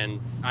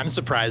 and I'm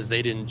surprised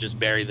they didn't just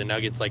bury the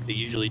Nuggets like they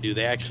usually do.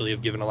 They actually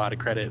have given a lot of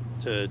credit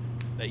to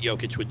that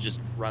Jokic would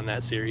just run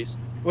that series.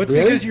 Well, it's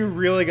because you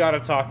really got to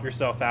talk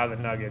yourself out of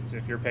the Nuggets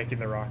if you're picking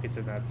the Rockets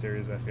in that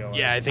series, I feel like.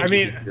 Yeah, I think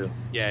you do.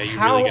 Yeah, you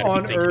how really got to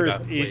on be thinking earth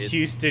about is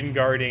Houston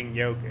guarding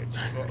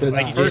Jokic?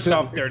 Not. First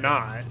off, they're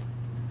not.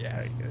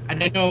 Yeah.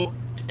 And I know,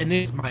 and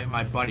this is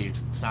my buddy.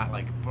 It's not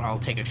like, I'll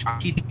take a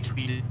shot. He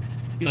tweeted,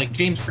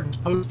 James Harden's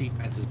post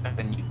defense is better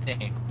than you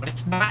think, but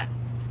it's not.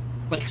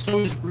 Like, so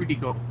is Rudy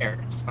Gobert.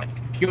 It's like,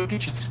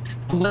 Jokic is,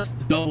 unless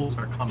the doubles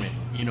are coming,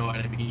 you know what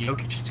I mean?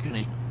 Jokic is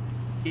gonna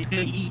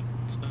eat.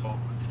 So,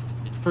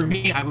 for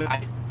me,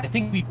 I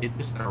think we did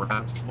this in a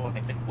round table, and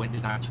I think Wind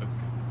and I took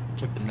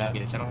the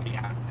Nuggets. I don't think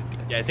Adam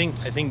did. Yeah, I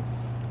think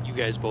you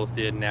guys both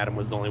did, and Adam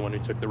was the only one who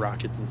took the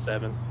Rockets in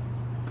 7.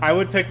 I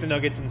would pick the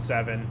Nuggets in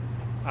 7.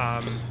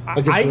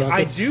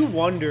 I do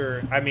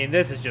wonder, I mean,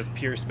 this is just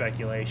pure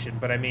speculation,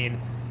 but I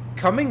mean,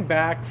 coming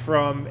back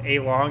from a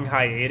long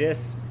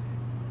hiatus,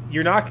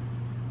 you're not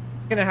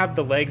going to have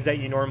the legs that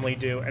you normally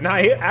do. And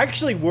I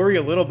actually worry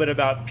a little bit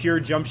about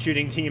pure jump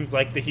shooting teams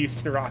like the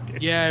Houston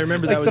Rockets. Yeah, I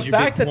remember that was your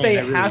big point.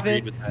 I really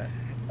agreed with that.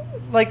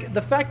 Like,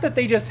 the fact that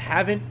they just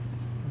haven't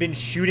been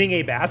shooting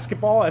a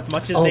basketball as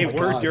much as they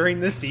were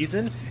during this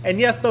season. And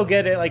yes, they'll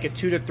get it like a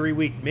 2 to 3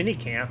 week mini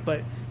camp,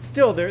 but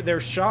still their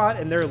shot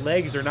and their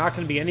legs are not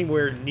going to be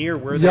anywhere near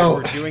where they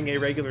were doing a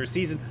regular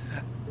season.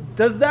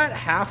 Does that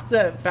have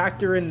to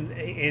factor in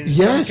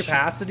some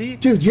capacity?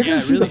 Dude, you're going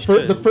to see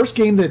the first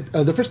game that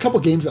the first couple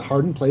games that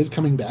Harden plays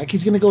coming back,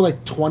 he's going to go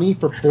like 20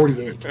 for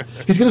 48.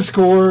 He's going to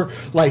score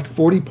like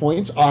 40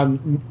 points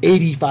on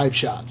 85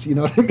 shots. You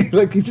know what I mean?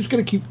 Like, he's just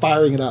going to keep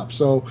firing it up.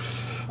 So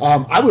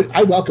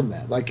I welcome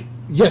that. Like,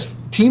 yes,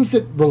 teams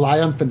that rely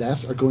on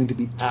finesse are going to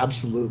be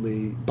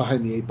absolutely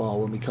behind the eight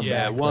ball when we come back.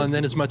 Yeah, well, and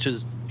then as much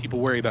as people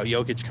worry about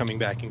Jokic coming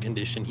back in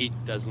condition, he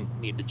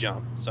doesn't need to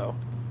jump. So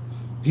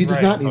he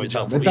does not need to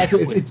jump. In fact,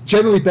 it's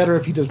generally better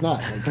if he does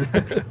not.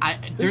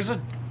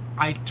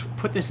 I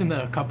put this in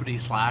the company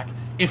Slack.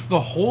 If the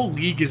whole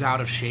league is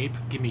out of shape,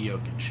 give me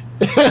Jokic.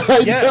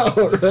 Yes,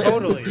 know, right?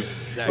 Totally.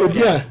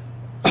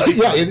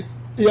 Exactly.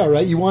 Yeah,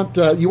 right. You want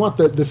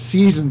the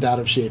seasoned out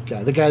of shape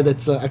guy, the guy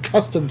that's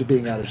accustomed to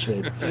being out of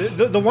shape.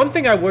 The one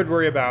thing I would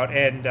worry about,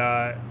 and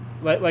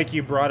like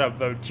you brought up,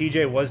 though,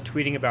 TJ was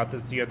tweeting about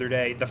this the other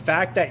day. The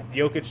fact that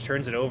Jokic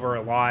turns it over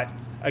a lot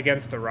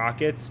against the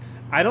Rockets,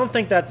 I don't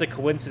think that's a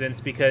coincidence,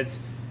 because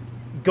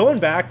going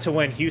back to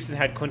when Houston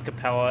had Clint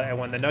Capella and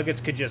when the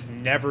Nuggets could just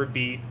never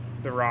beat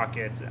the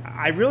Rockets,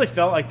 I really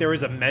felt like there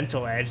was a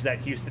mental edge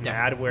that Houston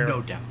had where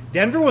no doubt.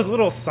 Denver was a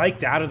little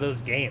psyched out of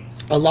those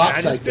games. A lot.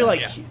 And I just feel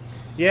like,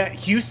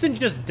 Houston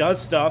just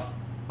does stuff.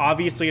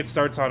 Obviously, it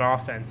starts on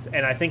offense,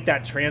 and I think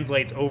that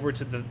translates over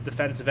to the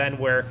defensive end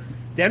where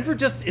Denver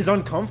just is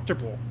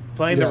uncomfortable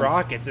playing the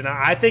Rockets, and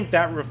I think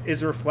that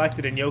is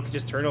reflected in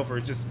Jokic's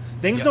turnovers. Just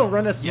things don't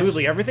run as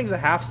smoothly. Everything's a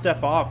half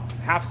step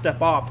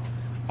up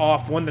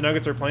off when the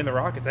Nuggets are playing the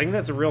Rockets. I think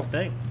that's a real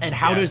thing. And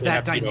how does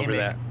that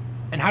dynamic?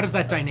 And how does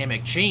that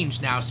dynamic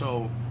change now?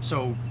 So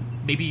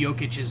maybe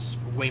Jokic is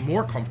way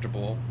more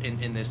comfortable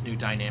in this new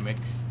dynamic.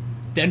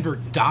 Denver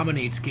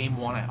dominates game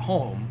one at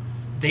home.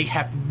 They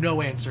have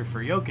no answer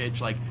for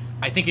Jokic. Like,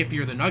 I think if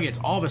you're the Nuggets,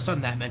 all of a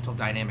sudden that mental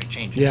dynamic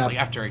changes. Yeah. Like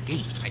after a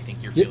game, I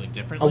think you're feeling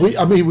differently.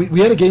 We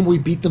had a game where we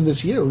beat them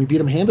this year, and we beat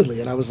them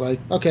handedly, and I was like,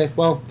 okay,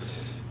 well,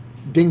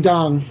 ding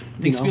dong.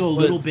 Things feel a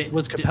little bit.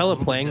 Was Capella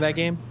playing that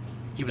game?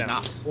 He was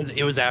not.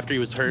 It was after he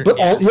was hurt. But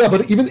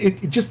but even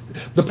it just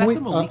the was point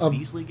that the Malik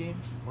Beasley game,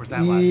 or was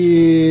that last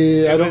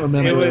year? Yeah, I don't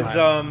remember. It was.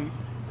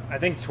 I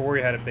think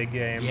Torrey had a big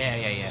game.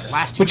 Yeah.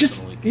 Last year.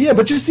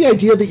 But just the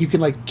idea that you can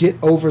like get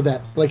over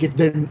that, like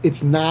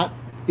it's not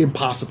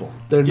impossible.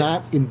 They're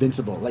not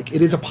invincible. Like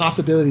it is a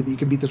possibility that you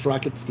can beat this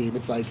Rockets team.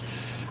 It's like,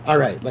 all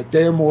right, like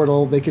they're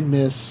mortal. They can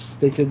miss.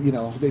 They can,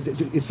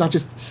 it's not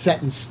just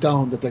set in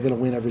stone that they're going to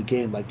win every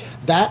game. Like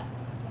that,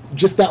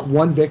 just that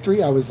one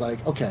victory, I was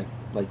like, okay.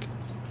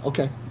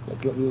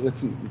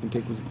 Let's see. We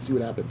can see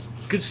what happens.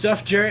 Good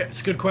stuff, Jarrett.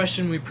 It's a good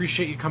question. We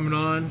appreciate you coming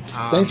on.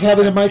 Thanks for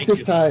having a mic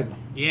this time.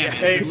 Yeah.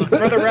 Hey, for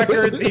the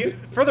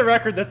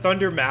record, the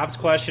Thunder Mavs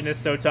question is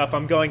so tough.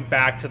 I'm going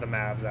back to the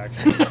Mavs.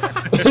 Actually,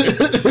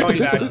 going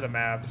back to the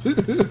Mavs.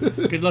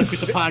 Good luck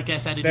with the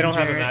podcast editing. They don't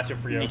have a Jarrett. matchup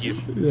for you. Thank you.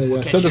 Yeah.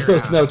 We'll send us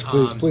those notes,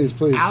 please.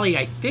 Allie,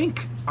 I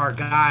think our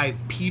guy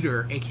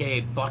Peter, aka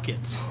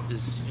Buckets,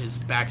 is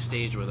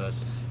backstage with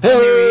us. Hey,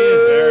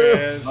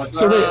 there he is.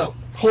 So wait,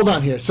 hold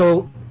on here.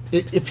 So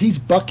if he's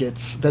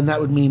Buckets, then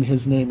that would mean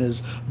his name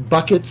is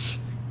Buckets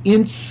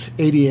Ints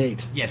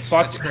 88. Yes,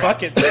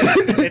 Buckets.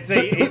 It's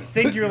a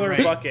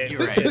singular bucket.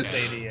 You're right. It's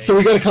 88. So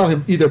we got to call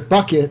him either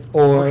Bucket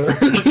or.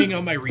 Looking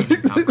on my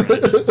reading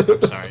comprehension.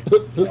 I'm sorry.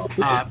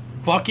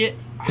 Bucket.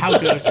 How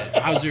goes it?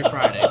 How's your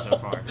Friday so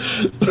far?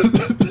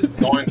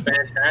 Going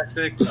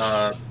fantastic.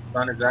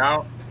 Sun is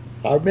out.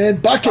 Our man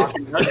Bucket.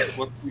 Nuggets,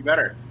 what could be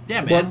better?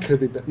 Yeah, man. What could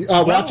be better?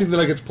 Watching the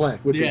Nuggets play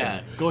would be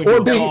better. Going or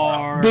to a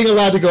bar. being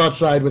allowed to go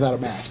outside without a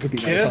mask would be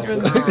nice. It has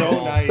been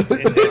so nice in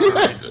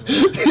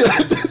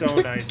here.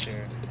 So nice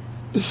here.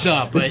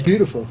 No, but it's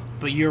beautiful.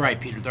 But you're right,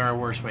 Peter. There are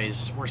worse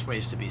ways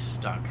to be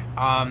stuck.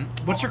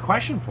 What's your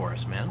question for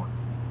us, man?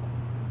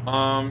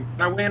 Can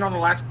I weigh in on the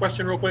last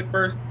question real quick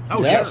first?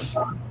 Oh, yes.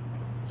 Sure.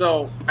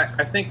 So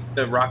I think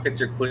the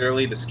Rockets are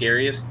clearly the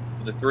scariest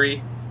of the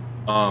three.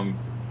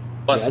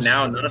 Plus,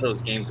 now none of those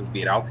games will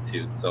be at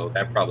altitude, so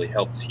that probably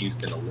helps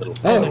Houston a little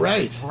bit. Oh,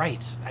 right.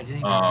 Right. I didn't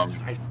even.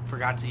 I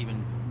forgot to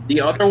even.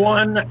 The other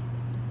one,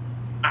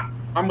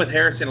 I'm with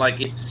Harrison. Like,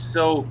 it's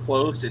so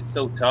close, it's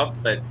so tough,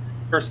 but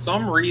for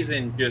some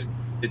reason, just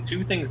the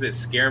two things that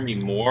scare me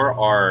more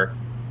are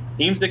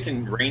teams that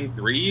can rain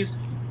threes,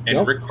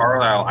 and Rick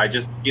Carlisle. I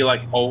just feel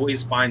like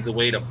always finds a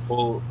way to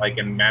pull like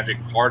a magic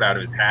card out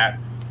of his hat.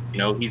 You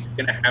know, he's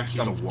going to have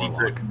some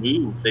secret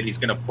move that he's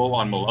going to pull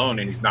on Malone,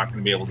 and he's not going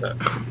to be able to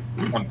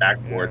come back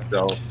for it.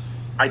 So,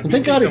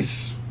 thank God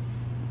he's.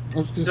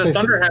 The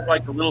Thunder have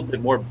like a little bit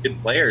more good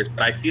players,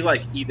 but I feel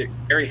like either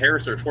Gary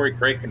Harris or Torrey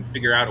Craig can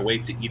figure out a way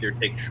to either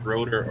take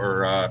Schroeder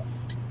or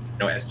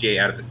SGA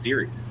out of the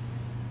series.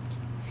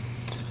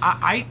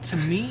 I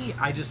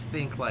just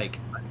think like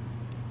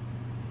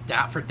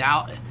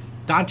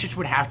Doncic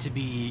would have to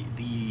be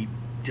the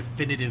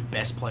definitive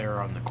best player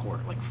on the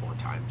court like 4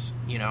 times,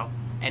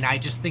 And I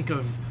just think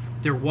of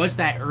there was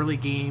that early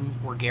game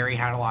where Gary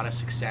had a lot of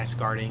success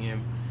guarding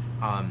him.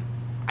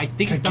 I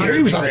think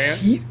Gary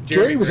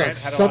was on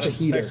such a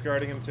heater.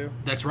 Guarding him too.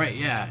 That's right,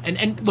 yeah.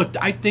 And look,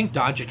 I think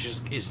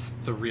Doncic is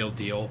the real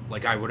deal.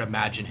 Like I would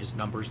imagine his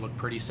numbers look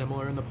pretty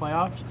similar in the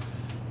playoffs.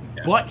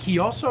 Yeah. But he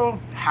also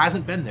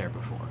hasn't been there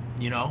before,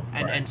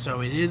 And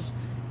so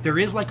there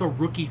is like a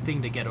rookie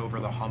thing to get over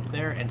the hump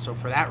there. And so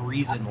for that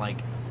reason,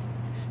 like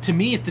to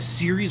me, if the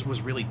series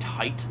was really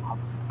tight,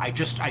 I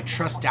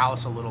trust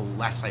Dallas a little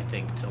less, I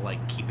think, to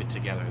like keep it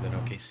together than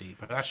OKC.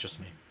 But that's just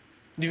me.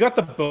 You got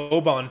the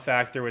Boban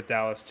factor with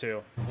Dallas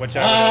too, which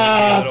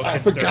I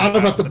forgot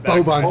about the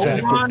Boban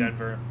factor.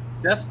 Denver.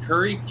 Steph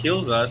Curry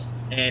kills us,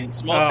 and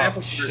small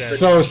sample size.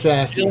 So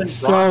sassy,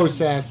 so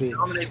sassy.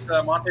 Dominates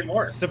Monte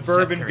Morris.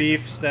 Suburban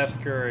beef,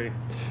 Steph Curry.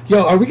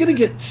 Yo, are we gonna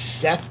get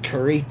Seth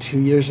Curry 2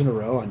 years in a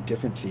row on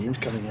different teams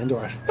coming into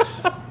our?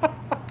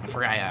 I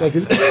forgot. Yeah. Like,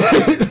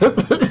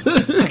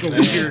 it's like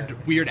a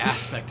weird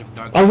aspect of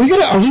Nuggets. Are we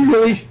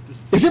really?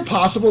 Is it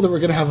possible that we're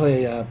gonna have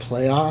a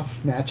playoff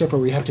matchup where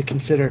we have to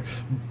consider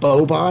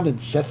Boban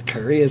and Seth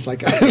Curry as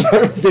like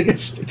our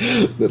biggest,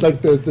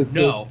 like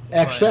the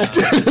X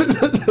factor?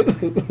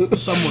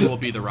 Someone will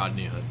be the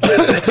Rodney Hood.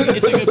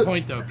 It's a good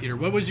point though, Peter.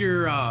 What was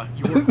your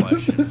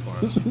question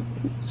for us?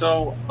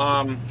 So,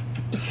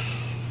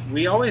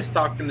 we always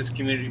talk in this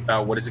community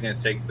about what is it going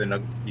to take for the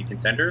Nuggets to be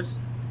contenders.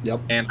 Yep.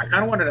 And I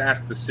kind of wanted to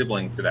ask the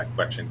sibling to that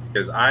question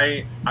because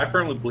I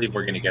firmly believe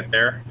we're going to get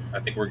there.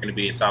 I think we're going to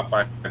be a top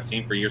 5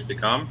 team for years to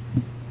come.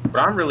 What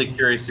I'm really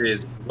curious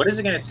is what is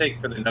it going to take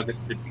for the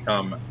Nuggets to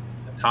become a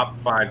top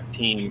 5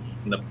 team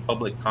in the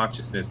public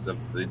consciousness of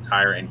the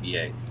entire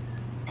NBA?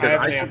 Because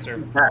I have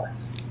an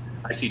answer.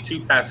 I see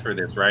 2 paths for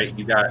this, right?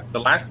 You got the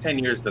last 10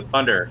 years, the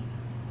Thunder,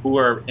 who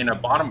are in a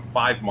bottom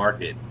 5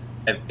 market,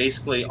 have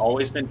basically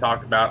always been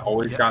talked about,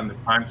 always gotten the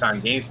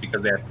primetime games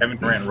because they have Kevin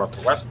Durant and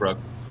Russell Westbrook.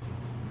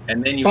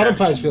 And then you bottom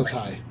 5 feels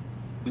high.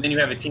 And then you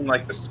have a team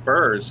like the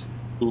Spurs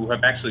who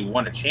have actually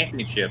won a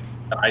championship,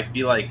 but I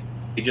feel like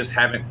they just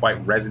haven't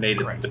quite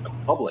resonated with the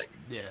public.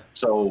 Yeah.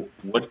 So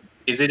what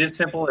is it as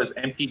simple as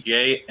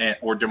MPJ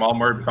or Jamal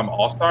Murray become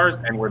all-stars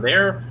and we're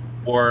there?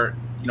 Or,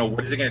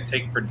 what is it going to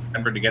take for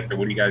Denver to get there?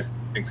 What do you guys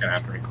think is going to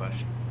happen? That's a great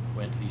question.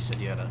 Went, you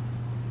said you had a...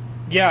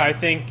 Yeah, I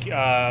think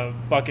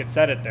Bucket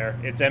said it there.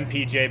 It's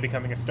MPJ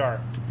becoming a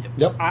star.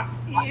 Yep.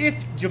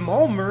 If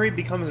Jamal Murray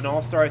becomes an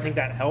all-star, I think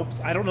that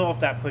helps. I don't know if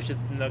that pushes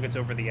the Nuggets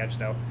over the edge,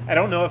 though. I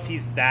don't know if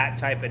he's that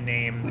type of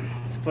name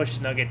to push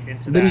Nuggets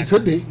into that he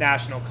could be.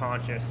 national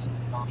conscious.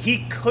 He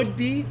could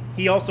be.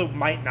 He also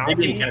might not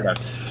Maybe be. in Canada.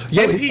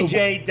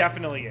 MPJ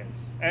definitely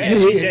is.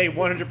 MPJ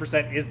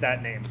 100% is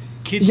that name.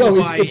 Kids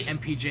will buy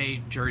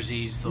MPJ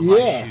jerseys, they'll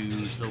buy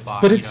shoes, they'll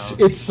buy. But it's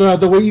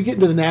the way you get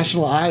into the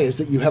national eye is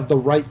that you have the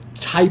right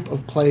type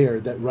of player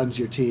that runs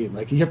your team.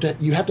 Like you have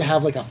to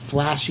have like a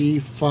flashy,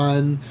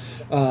 fun,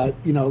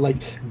 like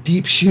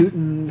deep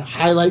shooting,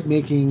 highlight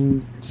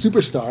making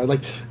superstar.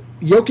 Like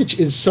Jokic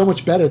is so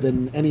much better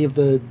than any of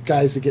the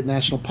guys that get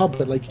national pub,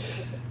 but like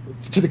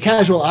to the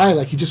casual eye,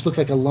 like he just looks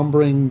like a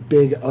lumbering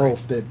big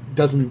oaf that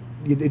doesn't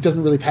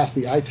really pass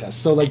the eye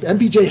test. So like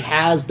MPJ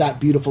has that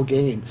beautiful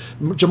game.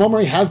 Jamal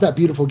Murray has that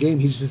beautiful game.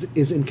 He just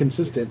is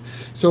inconsistent.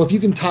 So if you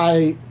can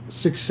tie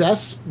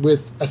success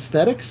with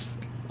aesthetics,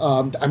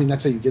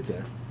 that's how you get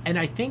there. And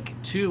I think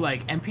too,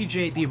 like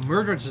MPJ, the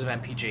emergence of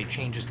MPJ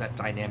changes that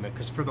dynamic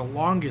because for the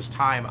longest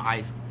time,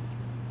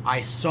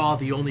 I saw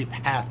the only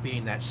path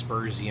being that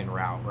Spursian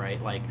route,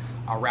 right? Like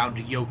around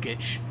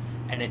Jokic.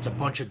 And it's a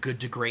bunch of good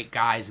to great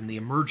guys, and the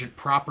emergent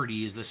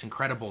property is this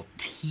incredible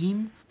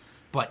team,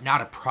 but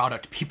not a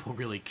product people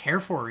really care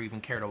for or even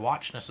care to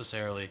watch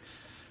necessarily.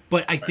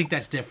 But I think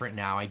that's different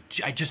now.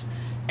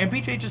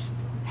 MPJ just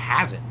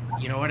has it,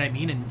 you know what I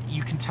mean? And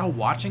you can tell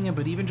watching him,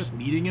 but even just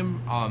meeting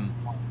him, and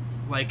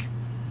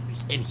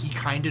he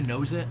kind of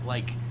knows it.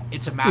 Like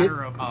it's a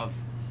matter of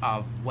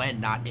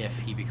when, not if,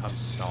 he becomes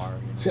a star.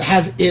 So it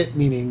has it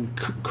meaning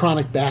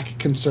chronic back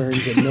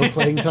concerns and no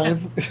playing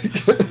time.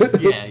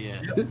 Yeah.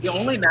 The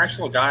only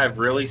national guy I've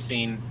really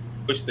seen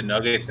push the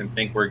Nuggets and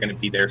think we're going to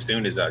be there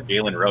soon is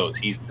Jalen Rose.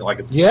 He's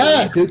like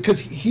dude, because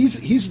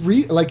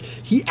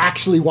he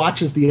actually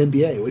watches the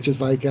NBA, which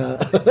is like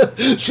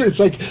so it's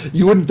like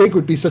you wouldn't think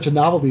would be such a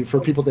novelty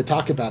for people that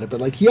talk about it, but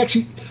like he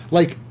actually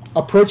like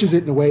approaches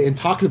it in a way and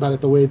talks about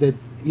it the way that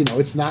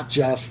it's not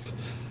just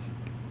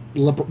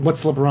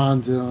what's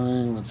LeBron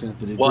doing, what's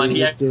Anthony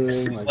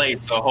Davis doing. Like,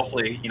 played, so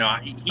hopefully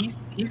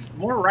he's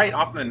more right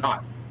often than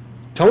not.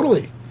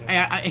 Totally.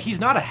 He's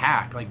not a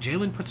hack. Like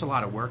Jalen puts a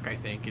lot of work, I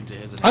think, into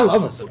his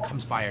analysis and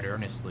comes by it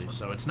earnestly.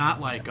 So it's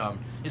not like a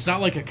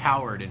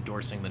coward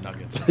endorsing the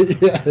Nuggets.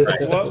 Yeah. Right.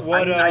 Go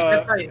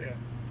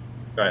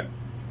ahead.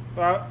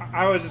 Well,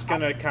 I was just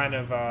gonna kind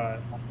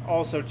of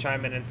also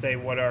chime in and say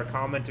what our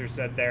commenter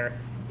said there.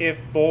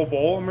 If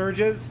Bol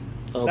emerges,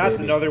 that's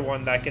another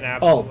one that can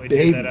absolutely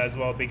do that as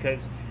well.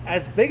 Because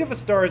as big of a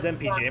star as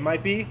MPJ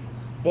might be,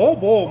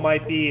 Bol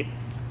might be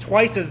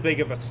twice as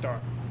big of a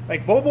star.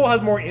 Like, Bol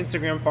has more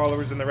Instagram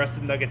followers than the rest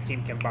of the Nuggets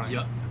team combined.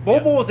 Yep.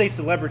 Bol is a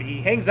celebrity.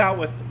 He hangs out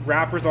with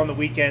rappers on the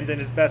weekends, and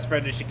his best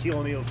friend is Shaquille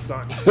O'Neal's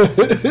son.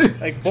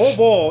 Like,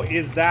 Bol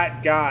is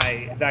that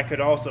guy that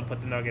could also put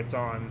the Nuggets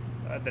on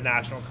the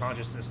national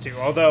consciousness, too.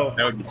 Although,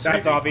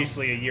 that's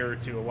obviously a year or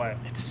two away.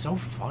 It's so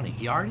funny.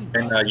 He already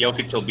does. And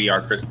Jokic will be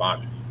our Chris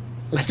Bosh.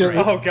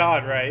 Oh,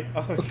 God, right.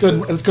 Oh, let's go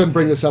ahead and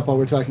bring this up while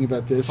we're talking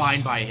about this.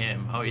 Fine by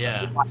him. Oh,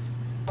 yeah.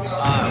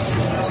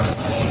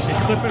 This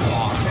clip is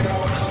awesome.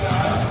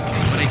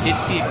 But I I did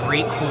see a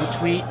great quote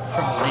tweet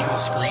from Illegal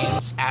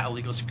Screens, at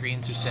Illegal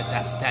Screens, who said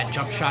that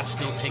jump shot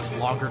still takes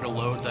longer to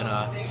load than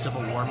a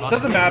Civil War Mustang.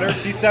 Doesn't matter.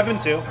 He's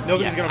 7'2".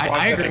 Nobody's going to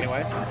block it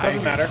anyway.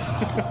 Doesn't matter.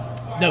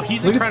 No,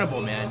 he's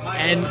incredible, man.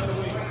 And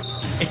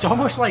it's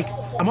almost like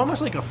I'm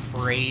almost like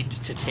afraid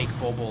to take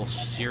Bobo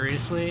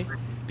seriously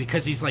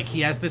because he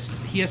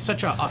has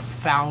such a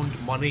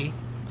found money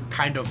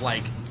kind of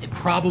like it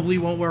probably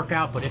won't work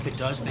out, but if it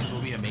does, things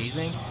will be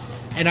amazing.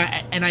 And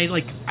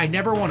I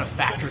never want to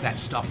factor that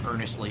stuff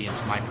earnestly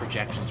into my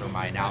projections or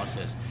my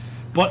analysis.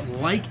 But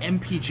like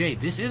MPJ,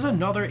 this is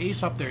another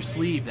ace up their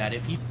sleeve that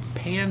if he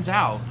pans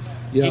out,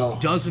 it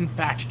does in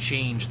fact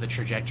change the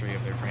trajectory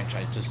of their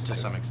franchise to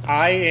some extent.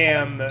 I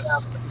am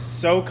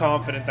so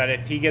confident that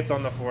if he gets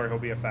on the floor, he'll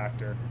be a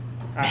factor.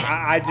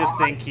 I just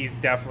think he's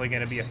definitely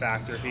going to be a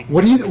factor. If he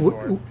what do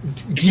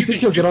you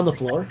think he'll get on the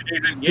floor?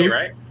 NBA,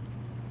 right?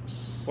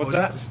 What's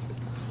that?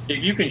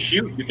 If you can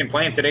shoot, you can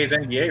play in today's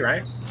NBA,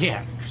 right?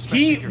 Yeah.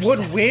 He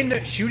would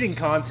win shooting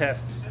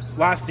contests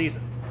last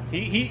season.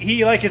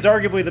 He like is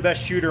arguably the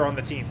best shooter on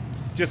the team,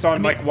 just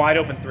on like wide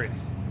open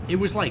threes. It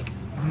was like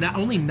not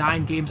only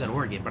 9 games at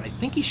Oregon, but I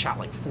think he shot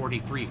like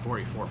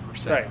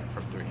 44%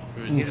 from three.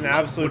 He's an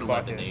absolute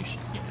bucket.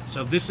 Yeah.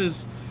 So this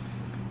is,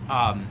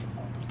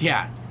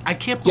 I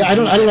can't. Yeah, I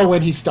don't know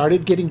when he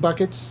started getting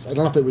buckets. I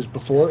don't know if it was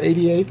before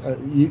 '88.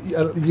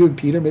 You and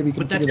Peter maybe.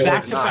 But that's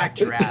back-to-back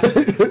drafts.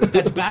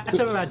 That's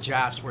back-to-back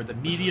drafts where the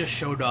media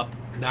showed up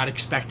not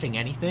expecting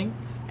anything,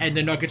 and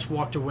the Nuggets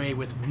walked away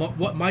with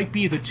what might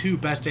be the 2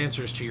 best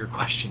answers to your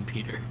question,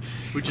 Peter,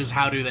 which is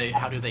how do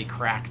they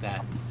crack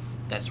that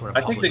sort of.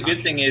 I think the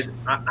good thing is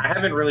I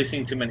haven't really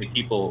seen too many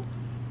people,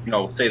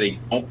 say they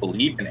don't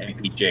believe in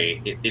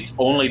MPJ. It's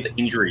only the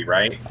injury,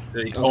 right?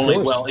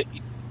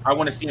 I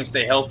want to see him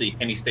stay healthy.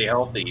 Can he stay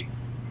healthy?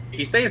 If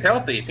he stays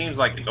healthy, it seems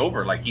like it's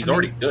over. Like he's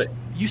already good.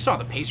 You saw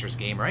the Pacers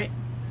game, right?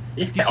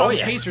 If you saw the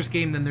Pacers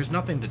game, then there's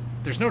no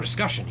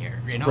discussion here.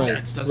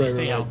 Does he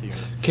stay healthy?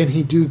 Can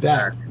he do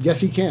that?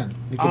 Yes, he can.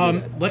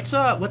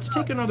 Let's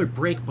take another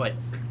break. But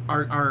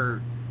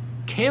our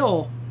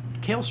Kale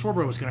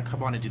Sorbo was going to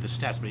come on and do the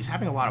stats, but he's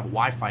having a lot of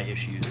Wi-Fi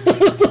issues.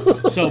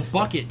 So,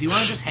 Bucket, do you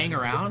want to just hang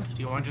around?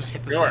 Do you want to just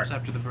hit the steps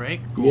after the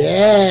break? Cool.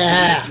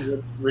 Yeah.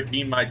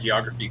 Redeem my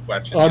geography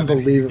question.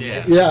 Unbelievable.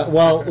 Yeah.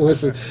 Well,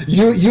 listen,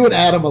 you and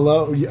Adam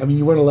alone. I mean,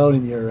 you weren't alone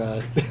in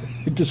your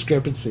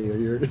discrepancy or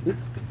your.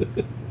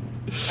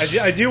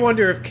 I do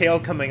wonder if Kale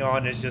coming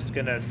on is just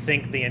going to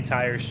sink the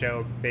entire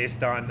show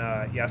based on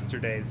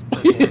yesterday's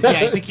performance.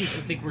 I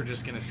think we're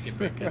just going to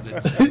skip it because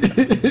it's...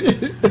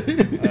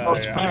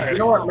 You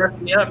know what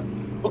messed me up?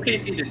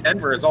 OKC to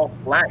Denver is all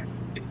flat.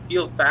 It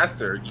feels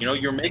faster.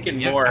 You're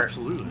making more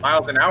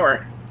miles an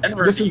hour.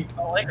 Denver is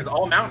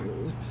all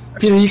mountains.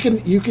 Peter,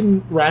 you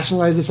can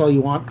rationalize this all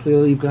you want.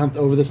 Clearly, you've gone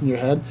over this in your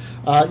head.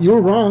 You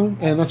were wrong,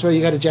 and that's why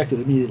you got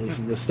ejected immediately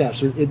from the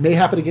steps. It may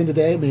happen again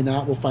today. It may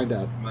not. We'll find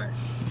out. Right.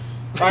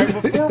 All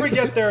right, before we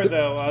get there,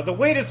 though, the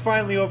wait is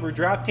finally over.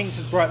 DraftKings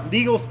has brought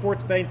legal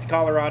sports betting to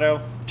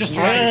Colorado. Just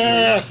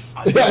yes!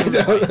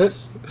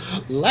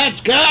 Let's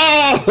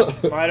go!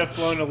 Might have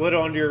flown a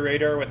little under your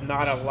radar with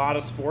not a lot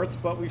of sports,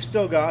 but we've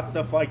still got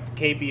stuff like the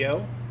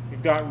KBO.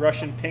 We've got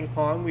Russian ping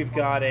pong. We've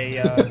got a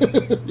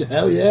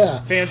hell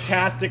yeah,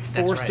 fantastic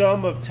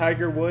foursome of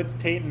Tiger Woods,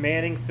 Peyton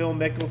Manning, Phil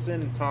Mickelson,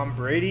 and Tom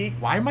Brady.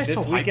 Why am I so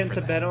hyped this weekend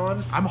to bet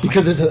on?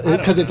 Because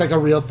it's like a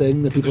real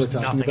thing that people are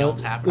talking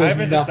about. I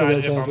haven't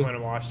decided if I'm going to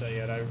watch that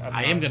yet.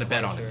 I am going to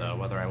bet on it though,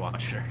 whether I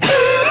watch it or not.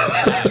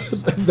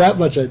 That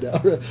much I know.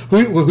 Who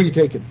are you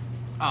taking?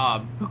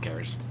 Who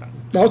cares?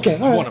 Okay,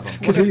 all right. One of them.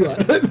 Who you are.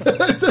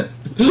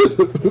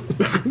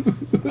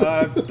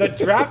 The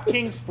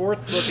DraftKings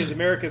Sportsbook is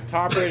America's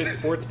top-rated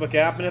sportsbook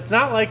app, and it's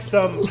not like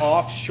some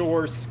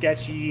offshore,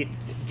 sketchy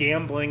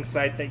gambling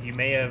site that you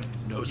may have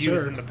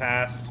used in the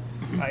past.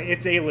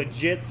 It's a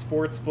legit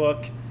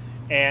sportsbook,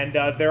 and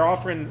they're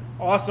offering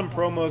awesome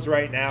promos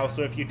right now.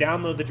 So if you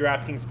download the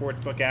DraftKings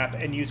Sportsbook app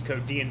and use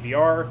code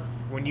DNVR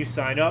when you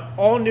sign up,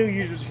 all new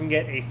users can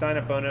get a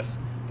sign-up bonus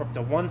for up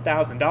to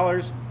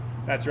 $1,000.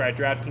 That's right,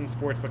 DraftKings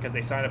Sportsbook has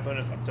a sign-up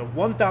bonus up to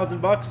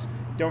 $1,000.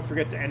 Don't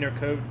forget to enter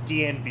code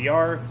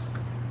DNVR.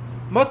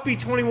 Must be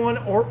 21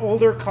 or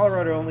older.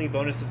 Colorado only.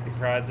 Bonus is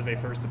comprised of a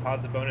first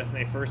deposit bonus and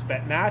a first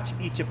bet match,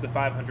 each up to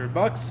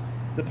 $500.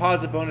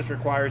 Deposit bonus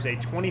requires a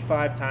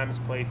 25 times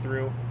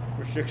playthrough.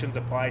 Restrictions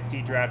apply.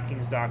 See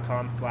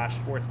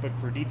DraftKings.com/sportsbook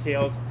for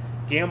details.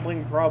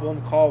 Gambling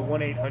problem? Call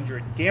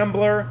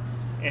 1-800-GAMBLER.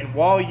 And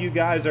while you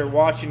guys are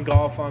watching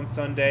golf on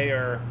Sunday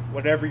or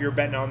whatever you're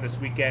betting on this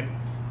weekend,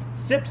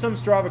 sip some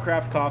Strava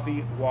Craft coffee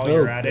while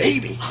you're at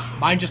it.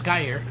 Mine just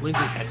got here.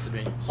 Lindsay texted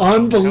me. So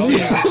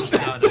unbelievable. This is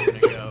done. I'm going to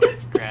go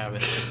grab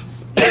it.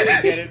 You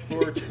can get it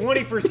for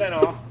 20%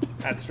 off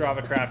at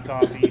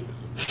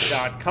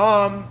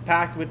StravaCraftCoffee.com,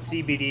 packed with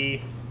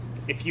CBD.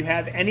 If you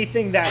have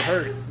anything that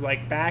hurts,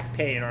 like back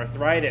pain,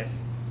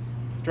 arthritis,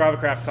 Strava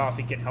Craft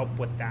Coffee can help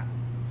with that.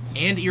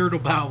 And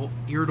irritable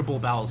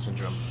bowel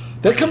syndrome.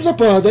 That comes up,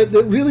 that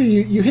really,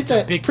 you hit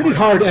that pretty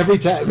hard every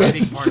time. It's a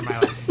big part of my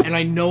life. And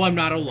I know I'm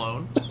not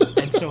alone.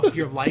 And so if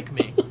you're like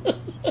me,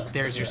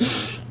 There's your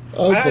solution.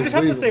 I just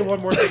have to say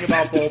one more thing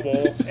about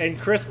Bol, and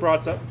Chris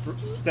brought up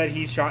said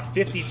he shot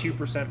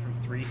 52% from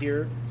 3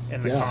 here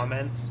in the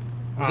comments.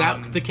 Was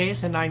that the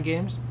case in 9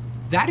 games?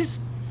 That is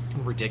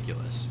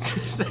ridiculous.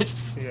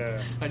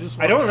 I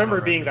don't remember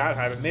it being that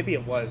high, but maybe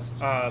it was.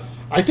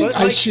 I think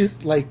I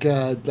shoot like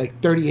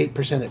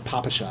 38% at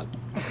Pop-A-Shot.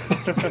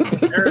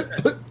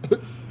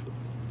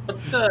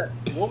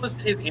 What was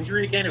his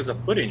injury again? It was a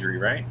foot injury,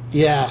 right?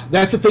 Yeah,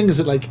 that's the thing. Is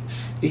that like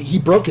he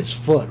broke his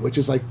foot, which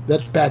is like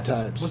that's bad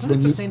times. Wasn't it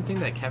the same thing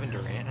that Kevin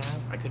Durant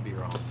had? I could be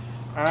wrong.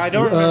 I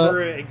don't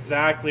remember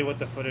exactly what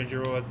the foot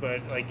injury was,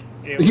 but like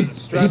it was a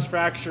stress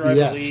fracture, I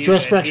believe.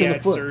 Stress fracture in the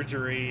foot.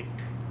 Surgery.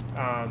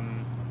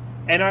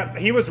 And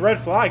he was red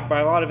flagged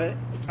by a lot of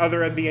other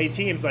NBA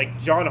teams. Like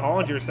John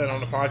Hollinger said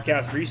on a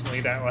podcast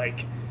recently that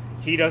like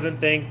he doesn't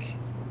think,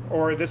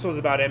 or this was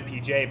about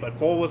MPJ, but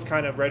Bol was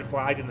kind of red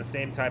flagged in the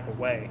same type of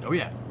way. Oh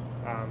yeah.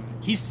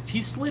 He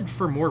slid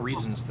for more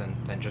reasons than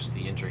just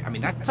the injury. I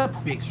mean, that's a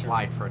big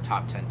slide for a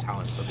top 10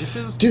 talent. So this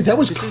is that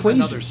was crazy. Is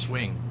another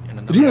swing.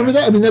 Do you remember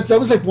that? I mean, that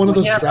was like one of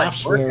those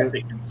drafts where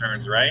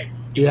concerns, right?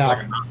 He was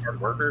like a non-hard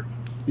worker.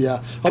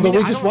 Yeah. Although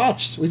we just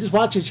watched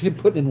him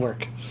putting in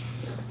work.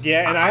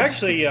 Yeah, and I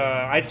actually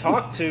I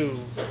talked to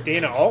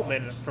Dana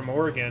Altman from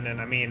Oregon, and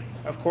I mean,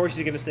 of course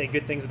he's going to say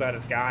good things about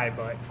his guy,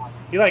 but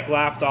he like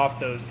laughed off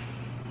those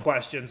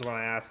questions when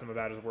I asked him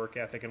about his work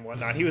ethic and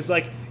whatnot. He was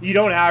like, "You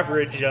don't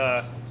average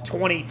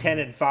 20, 10,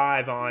 and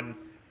 5 on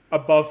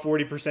above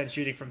 40%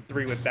 shooting from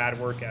 3 with bad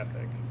work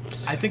ethic."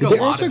 I think a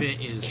lot of it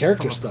is from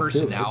a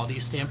personality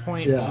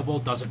standpoint. Bol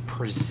doesn't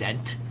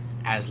present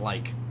as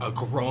like a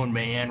grown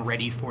man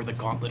ready for the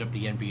gauntlet of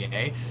the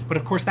NBA, but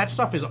of course that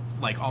stuff is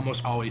like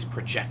almost always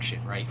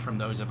projection, right? From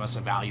those of us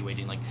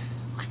evaluating, like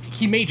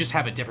he may just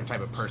have a different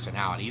type of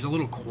personality. He's a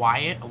little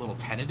quiet, a little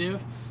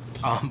tentative,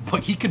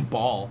 but he can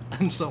ball,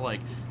 and so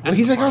like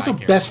he's like also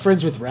best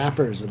friends with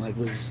rappers and like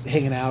was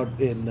hanging out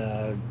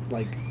in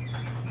like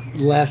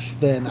less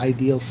than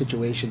ideal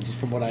situations,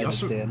 from what I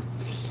understand.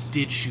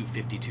 Did shoot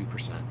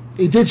 52%.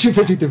 He did shoot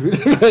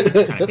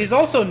 52%. He's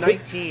also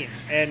 19,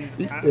 and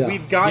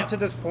we've got to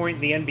this point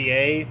in the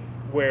NBA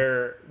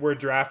where we're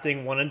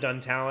drafting one-and-done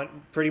talent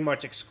pretty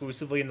much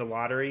exclusively in the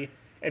lottery,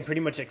 and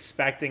pretty much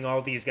expecting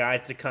all these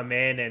guys to come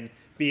in and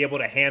be able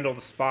to handle the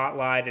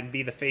spotlight and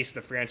be the face of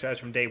the franchise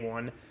from day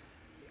one.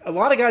 A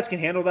lot of guys can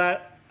handle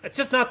that. It's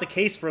just not the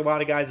case for a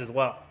lot of guys as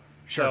well.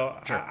 Sure.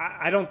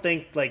 I don't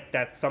think like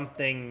that's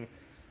something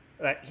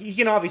that he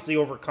can obviously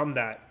overcome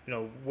that,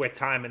 with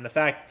time, and the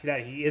fact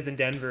that he is in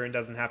Denver and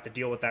doesn't have to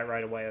deal with that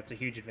right away, that's a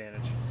huge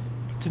advantage.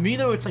 To me,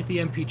 though, it's like the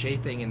MPJ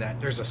thing in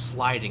that there's a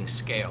sliding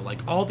scale.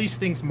 Like, all these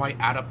things might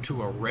add up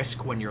to a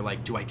risk when you're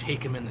like, do I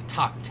take him in the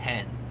top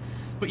 10?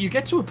 But you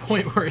get to a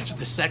point where it's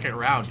the second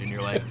round, and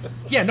you're like,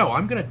 yeah, no,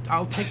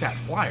 I'll take that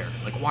flyer.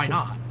 Like, why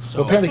not?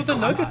 So that's what the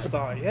Nuggets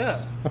thought,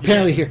 yeah.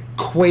 Apparently here,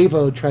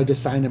 Quavo tried to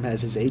sign him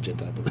as his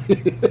agent, I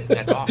believe.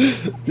 That's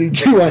awesome.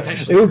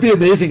 It would be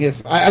amazing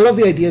if... I love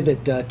the idea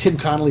that Tim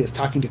Connolly is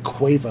talking to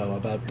Quavo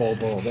about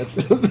Bol. That's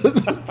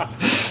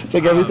it's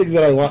like everything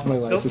that I want in my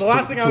life. The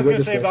last thing I was going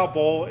to say about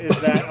Bol is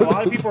that a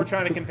lot of people are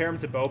trying to compare him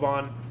to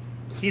Boban.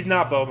 He's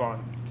not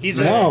Boban.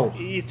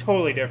 He's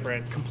totally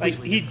different. Completely.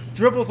 Like he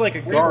dribbles like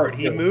a guard.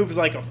 He moves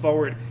like a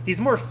forward.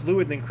 He's more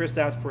fluid than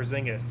Kristaps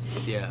Porzingis.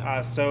 Yeah.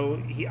 So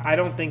I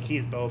don't think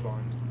he's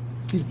Boban.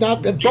 He's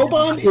not.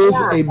 Boban is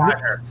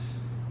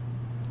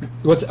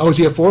a. Is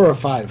he a 4 or a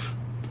 5?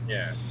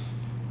 Yeah.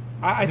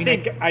 I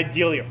think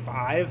ideally a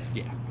 5.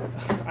 Yeah.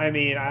 I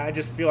mean, I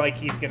just feel like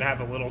he's gonna have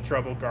a little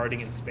trouble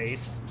guarding in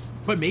space.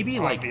 But maybe,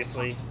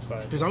 obviously,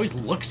 there's always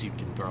looks you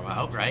can throw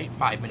out, right?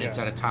 5 minutes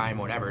at a time,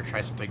 whatever. Try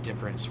something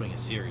different, swing a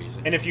series.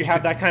 And if you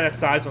have that kind of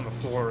size on the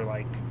floor,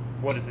 like,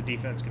 what is the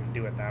defense going to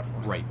do at that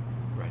point? Right.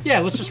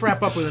 Yeah, let's just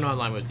wrap up with an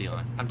online with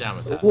D-line. I'm down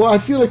with that. Well, I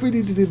feel like we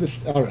need to do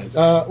this. All right.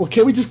 Well,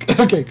 can we just...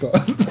 Okay, cool.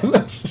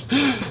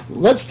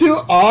 Let's do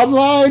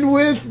online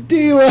with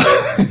D-line.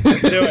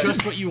 Let's do it.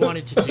 Just what you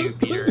wanted to do,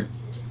 Peter.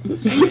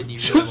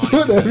 Just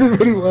what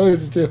everybody wanted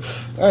to do.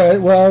 All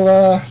right,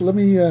 well, let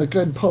me go ahead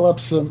and pull up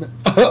some.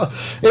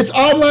 It's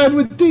online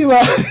with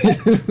D-Line.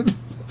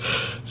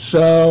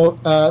 So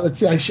let's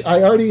see.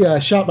 I already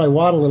shot my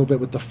wad a little bit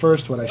with the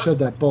first one. I showed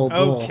that Bol.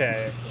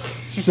 Okay.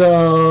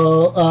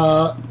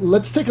 So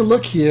let's take a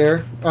look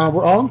here.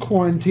 We're all in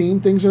quarantine.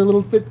 Things are a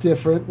little bit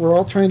different. We're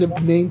all trying to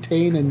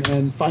maintain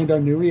and find our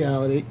new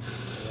reality.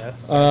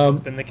 Yes, this has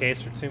been the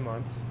case for 2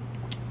 months.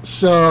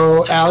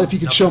 So, Al, if you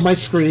could show my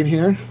screen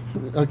here.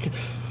 Okay.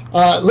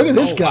 Look at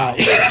this guy.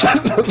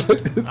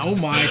 Oh,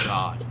 my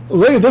God.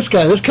 Look at this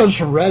guy. This comes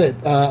from Reddit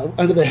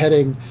under the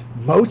heading,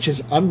 Moach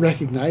is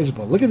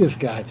unrecognizable. Look at this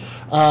guy.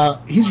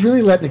 He's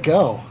really letting it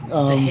go.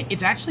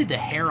 It's actually the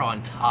hair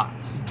on top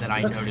that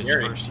I noticed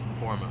first and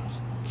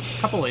foremost.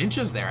 A couple of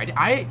inches there.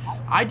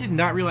 I did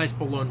not realize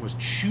Bolon was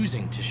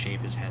choosing to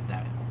shave his head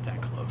that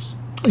close.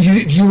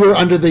 You were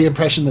under the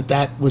impression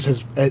that was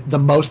his the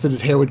most that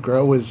his hair would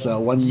grow was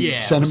 1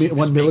 centimeter,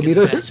 1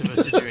 millimeter. Best of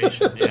a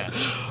situation. Yeah.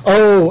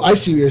 Oh, I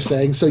see what you're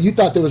saying. So you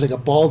thought there was like a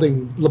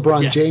balding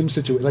LeBron James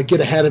situation, like get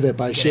ahead of it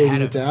by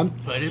shaving it down?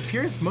 But it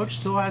appears Moch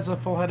still has a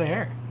full head of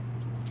hair.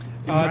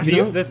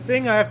 The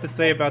thing I have to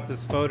say about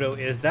this photo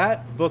is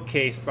that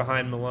bookcase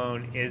behind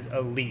Malone is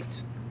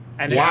elite.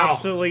 And an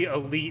absolutely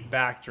elite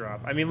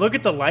backdrop. I mean, look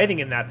at the lighting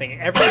in that thing.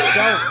 Every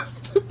shelf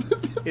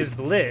is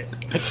lit.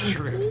 That's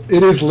true.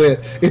 It is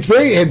lit. It's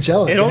very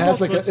angelic. It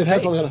almost looks it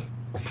has a little.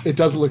 It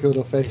does look a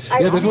little fake.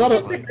 There's a lot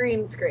of the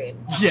green screen.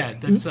 Yeah,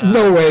 that's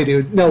no way,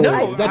 dude. No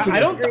way. I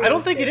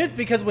don't think it is,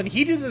 because when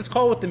he did this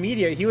call with the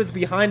media, he was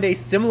behind a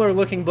similar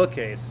looking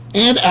bookcase.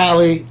 And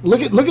Allie,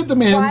 look at the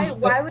man.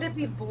 Why would it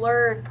be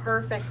blurred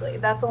perfectly?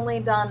 That's only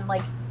done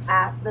like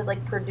at the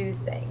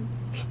producing.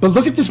 But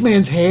look at this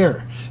man's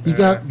hair. You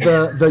got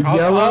the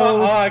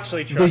yellow. I'll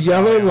actually trust the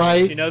yellow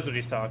light. She knows what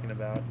he's talking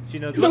about. She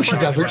knows. No, she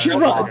doesn't. She's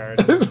wrong.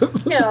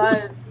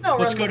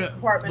 Let's go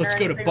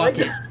to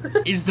Bucket.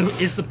 Is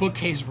the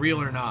bookcase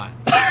real or not?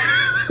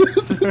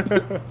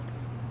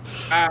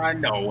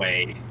 No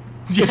way.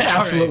 It's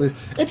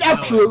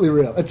absolutely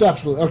real. It's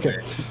absolutely okay.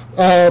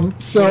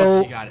 So what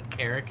else you got it,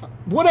 Eric?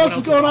 What else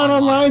is going on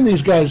online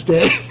these guys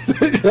day?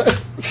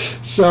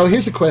 So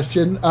here's a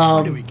question.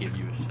 Why do we give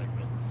you a segment?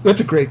 That's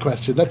a great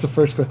question. That's the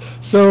first question.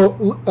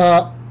 So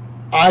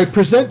I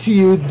present to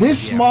you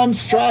this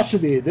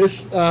monstrosity,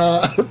 this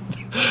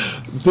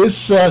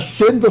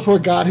sin before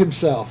God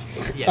himself.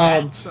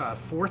 Yeah, that's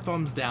 4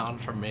 thumbs down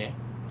from me.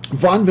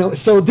 Von Miller.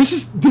 So this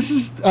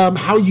is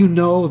how you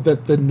know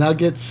that the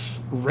Nuggets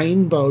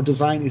rainbow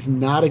design is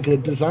not a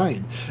good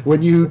design.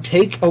 When you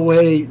take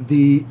away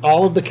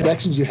all of the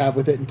connections you have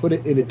with it and put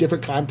it in a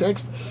different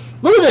context.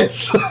 Look at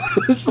this.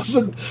 This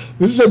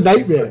is a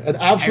nightmare, an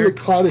absolute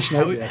cloudish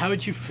nightmare. How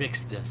would you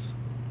fix this?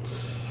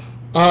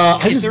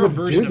 Is there a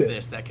version of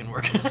this that can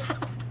work?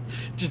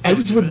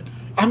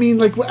 I mean,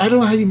 like, I don't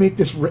know how you make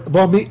this.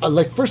 Well,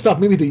 like, first off,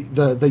 maybe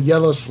the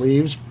yellow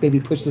sleeves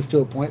maybe push this to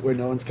a point where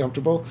no one's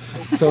comfortable.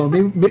 So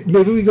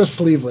maybe we go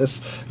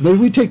sleeveless. Maybe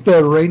we take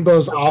the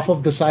rainbows off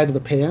of the side of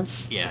the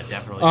pants. Yeah,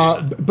 definitely.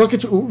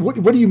 Buckets.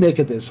 What do you make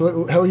of this?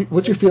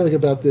 What's your feeling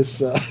about this?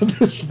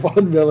 This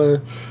Von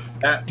Miller.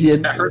 That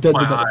hurts my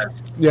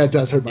eyes. Yeah, it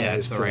does hurt my eyes. Yeah,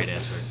 it's the right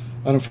answer.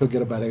 I don't feel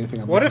good about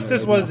anything. What if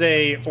this was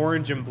a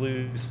orange and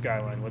blue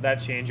skyline? Would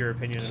that change your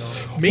opinion at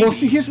all? Maybe. Well,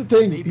 see, here's the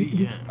thing.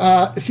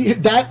 See,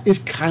 that is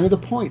kind of the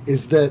point.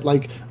 Is that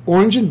like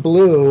orange and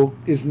blue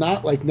is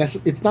not like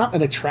it's not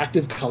an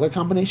attractive color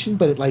combination,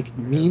 but it like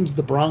means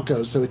the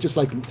Broncos. So it just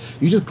like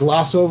you just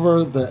gloss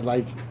over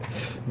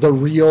the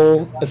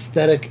real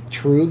aesthetic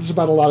truths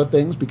about a lot of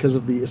things because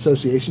of the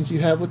associations you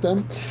have with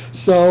them.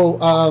 So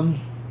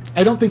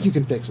I don't think you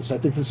can fix this. I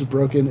think this is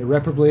broken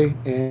irreparably,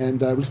 and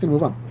we're just gonna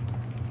move on.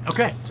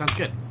 Okay, sounds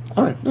good.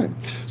 All right.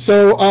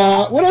 So,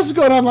 what else is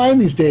going online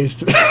these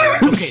days?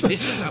 Okay,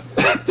 this is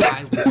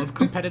I love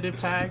competitive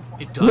tag.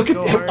 It does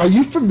go hard. Are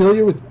you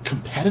familiar with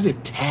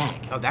competitive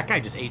tag? Oh, that guy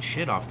just ate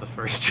shit off the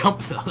first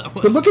jump, though.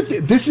 But look at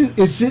this.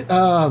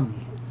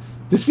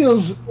 This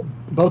feels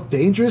both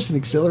dangerous and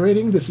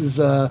exhilarating. This is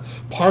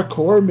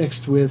parkour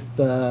mixed with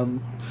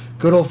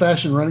good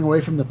old-fashioned running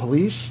away from the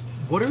police.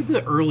 What are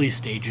the early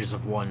stages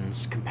of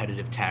one's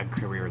competitive tag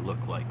career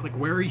look like? Like,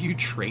 where are you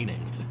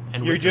training?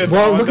 And you're just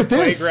on the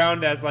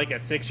playground as like a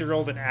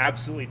 6-year-old and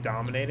absolutely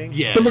dominating.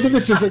 Yeah. But look at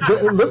this.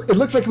 It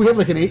looks like we have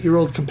like an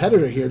 8-year-old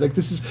competitor here. Like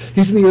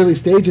he's in the early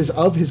stages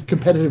of his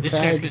competitive this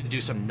tag. This guy's gonna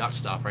do some nut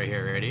stuff right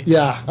here, ready?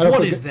 Yeah.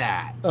 What is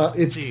that?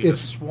 It's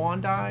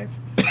swan dive.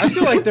 I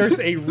feel like there's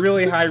a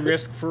really high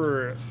risk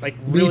for like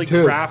really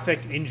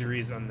graphic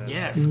injuries on this.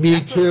 Yeah.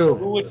 Me too.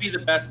 Who would be the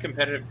best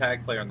competitive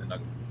tag player on the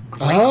Nuggets?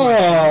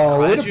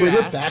 Way to bring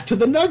it back to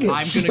the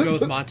Nuggets. I'm gonna go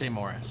with Monte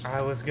Morris.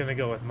 I was gonna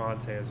go with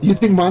Monte as well. You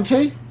think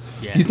Monte?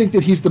 Yeah. You think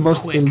that he's the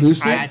most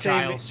elusive?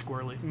 Agile,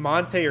 squirrely.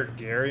 Monte or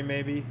Gary,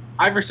 maybe?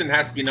 Iverson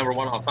has to be number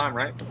 1 all time,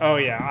 right? Oh,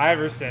 yeah,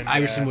 Iverson.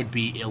 Iverson would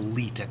be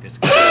elite at this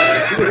game.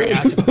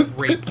 That's a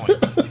great point.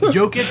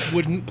 Jokic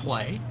wouldn't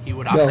play. He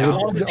would opt out. As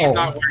long as he's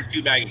not wearing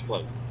too baggy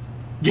clothes.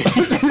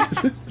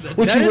 That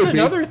is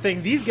another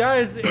thing. These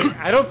guys,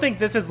 I don't think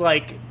this is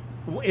like...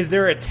 Is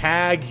there a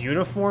tag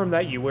uniform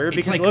that you wear?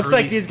 Because it looks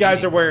like these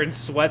guys are wearing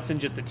sweats and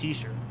just a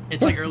T-shirt.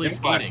 It's like early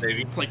skating.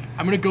 It's like,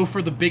 I'm going to go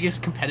for the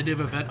biggest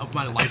competitive event of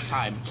my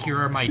lifetime. Here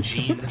are my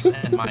jeans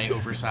and my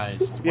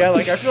oversized. Yeah,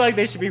 like I feel like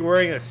they should be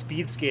wearing a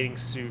speed skating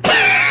suit.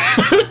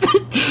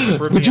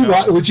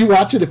 Would you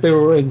watch it if they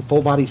were wearing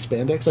full body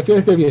spandex? I feel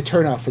like that'd be a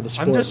turnout for the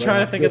sport. I'm just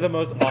trying to think of the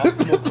most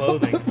optimal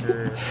clothing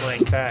for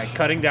playing tag.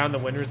 Cutting down the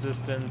wind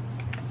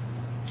resistance.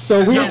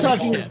 So we were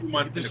talking.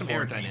 There's some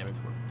aerodynamic.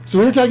 So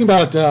we were talking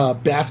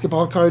about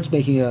basketball cards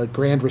making a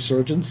grand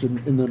resurgence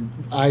in the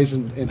eyes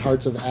and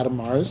hearts of Adam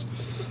Mars,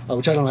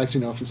 which I don't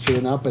actually know if it's true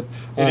or not, but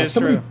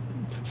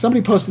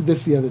somebody posted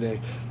this the other day.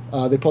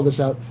 They pulled this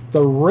out.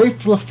 The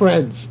Rafe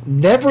LaFrance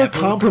never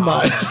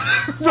compromise.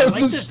 I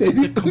like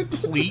the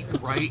complete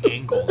right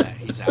angle that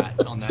he's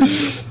at on that.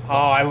 Oh,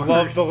 I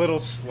love the little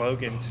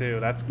slogan too.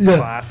 That's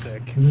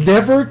classic.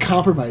 Never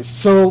compromise.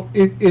 So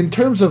in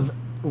terms of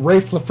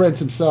Rafe LaFrance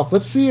himself,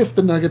 let's see if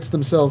the Nuggets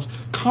themselves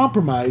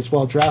compromise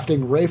while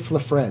drafting Rafe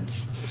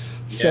LaFrance.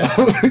 So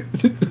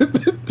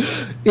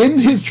in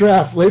his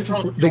draft,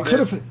 they could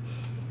have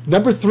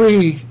number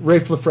 3,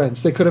 Rafe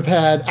LaFrentz. They could have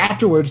had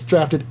afterwards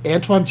drafted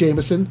Antoine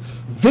Jameson,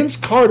 Vince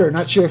Carter.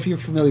 Not sure if you're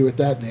familiar with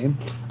that name.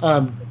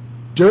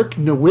 Dirk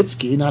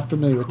Nowitzki, not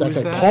familiar with that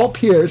guy. Paul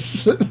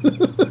Pierce.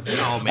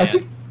 Oh man. I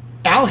think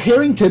Al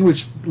Harrington,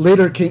 which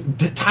later came.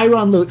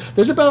 Tyronn Lue.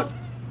 There's about,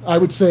 I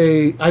would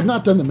say, I've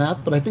not done the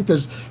math, but I think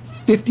there's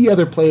 50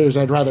 other players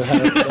I'd rather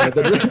have. I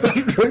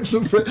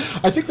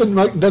think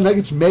the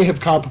Nuggets may have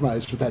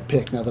compromised with that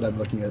pick. Now that I'm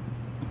looking at.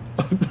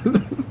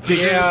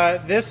 Yeah,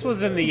 this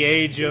was in the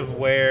age of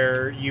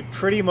where you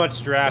pretty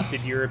much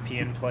drafted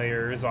European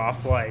players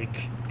off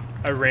like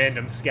a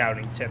random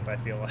scouting tip. I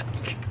feel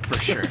like for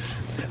sure.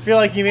 I feel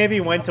like you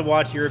maybe went to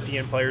watch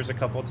European players a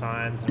couple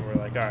times and were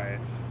like, all right.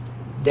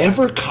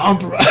 Never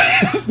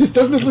compromise. This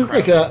doesn't look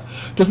like a.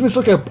 Doesn't this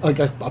look like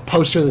a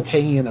poster that's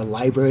hanging in a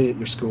library at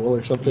your school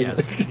or something?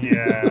 Yes.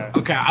 Yeah.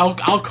 Okay,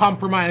 I'll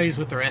compromise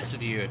with the rest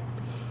of you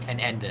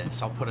and end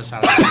this. I'll put us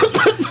out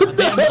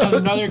of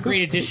another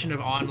great edition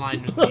of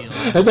Online with D-Line.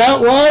 And that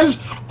was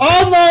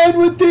Online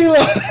with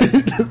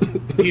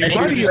D-Line.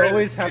 Why do you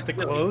always have to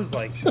close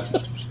like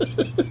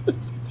that?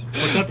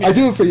 What's up, Peter? I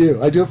do it for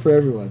you. I do it for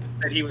everyone.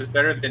 That he was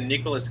better than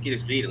Nicholas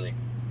Skidisvili.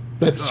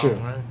 That's true.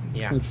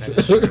 Yeah,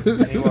 That's true.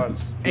 He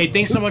was. Hey,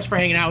 thanks so much for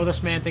hanging out with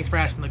us, man. Thanks for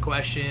asking the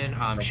question.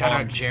 Shout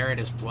out Jared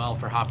as well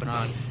for hopping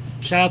on.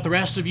 Shout out the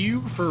rest of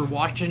you for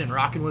watching and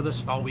rocking with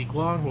us all week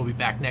long. We'll be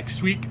back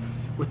next week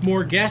with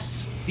more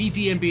guests. The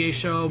DNBA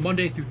show,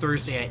 Monday through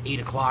Thursday at 8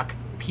 o'clock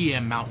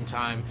p.m. Mountain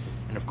Time.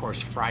 And, of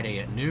course, Friday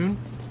at noon.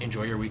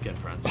 Enjoy your weekend,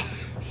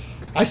 friends.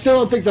 I still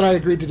don't think that I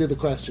agreed to do the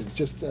questions.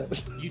 Just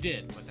You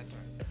did, but that's all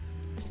right.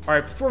 All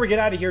right, before we get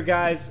out of here,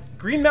 guys,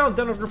 Green Mountain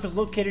Dental Group is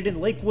located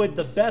in Lakewood,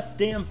 the best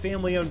damn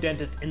family-owned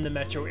dentist in the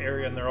metro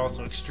area, and they're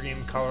also extreme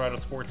Colorado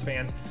sports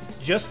fans.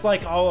 Just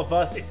like all of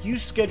us, if you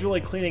schedule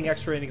a cleaning,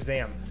 x-ray, and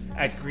exam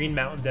at Green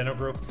Mountain Dental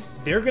Group,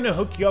 they're going to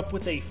hook you up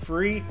with a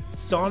free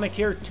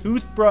Sonicare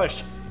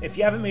toothbrush. If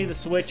you haven't made the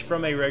switch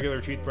from a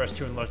regular toothbrush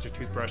to an electric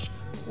toothbrush,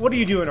 what are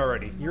you doing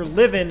already? You're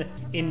living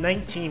in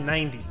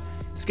 1990.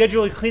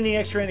 Schedule a cleaning,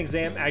 x-ray, and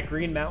exam at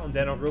Green Mountain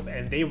Dental Group,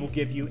 and they will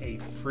give you a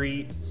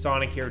free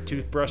Sonicare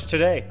toothbrush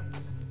today.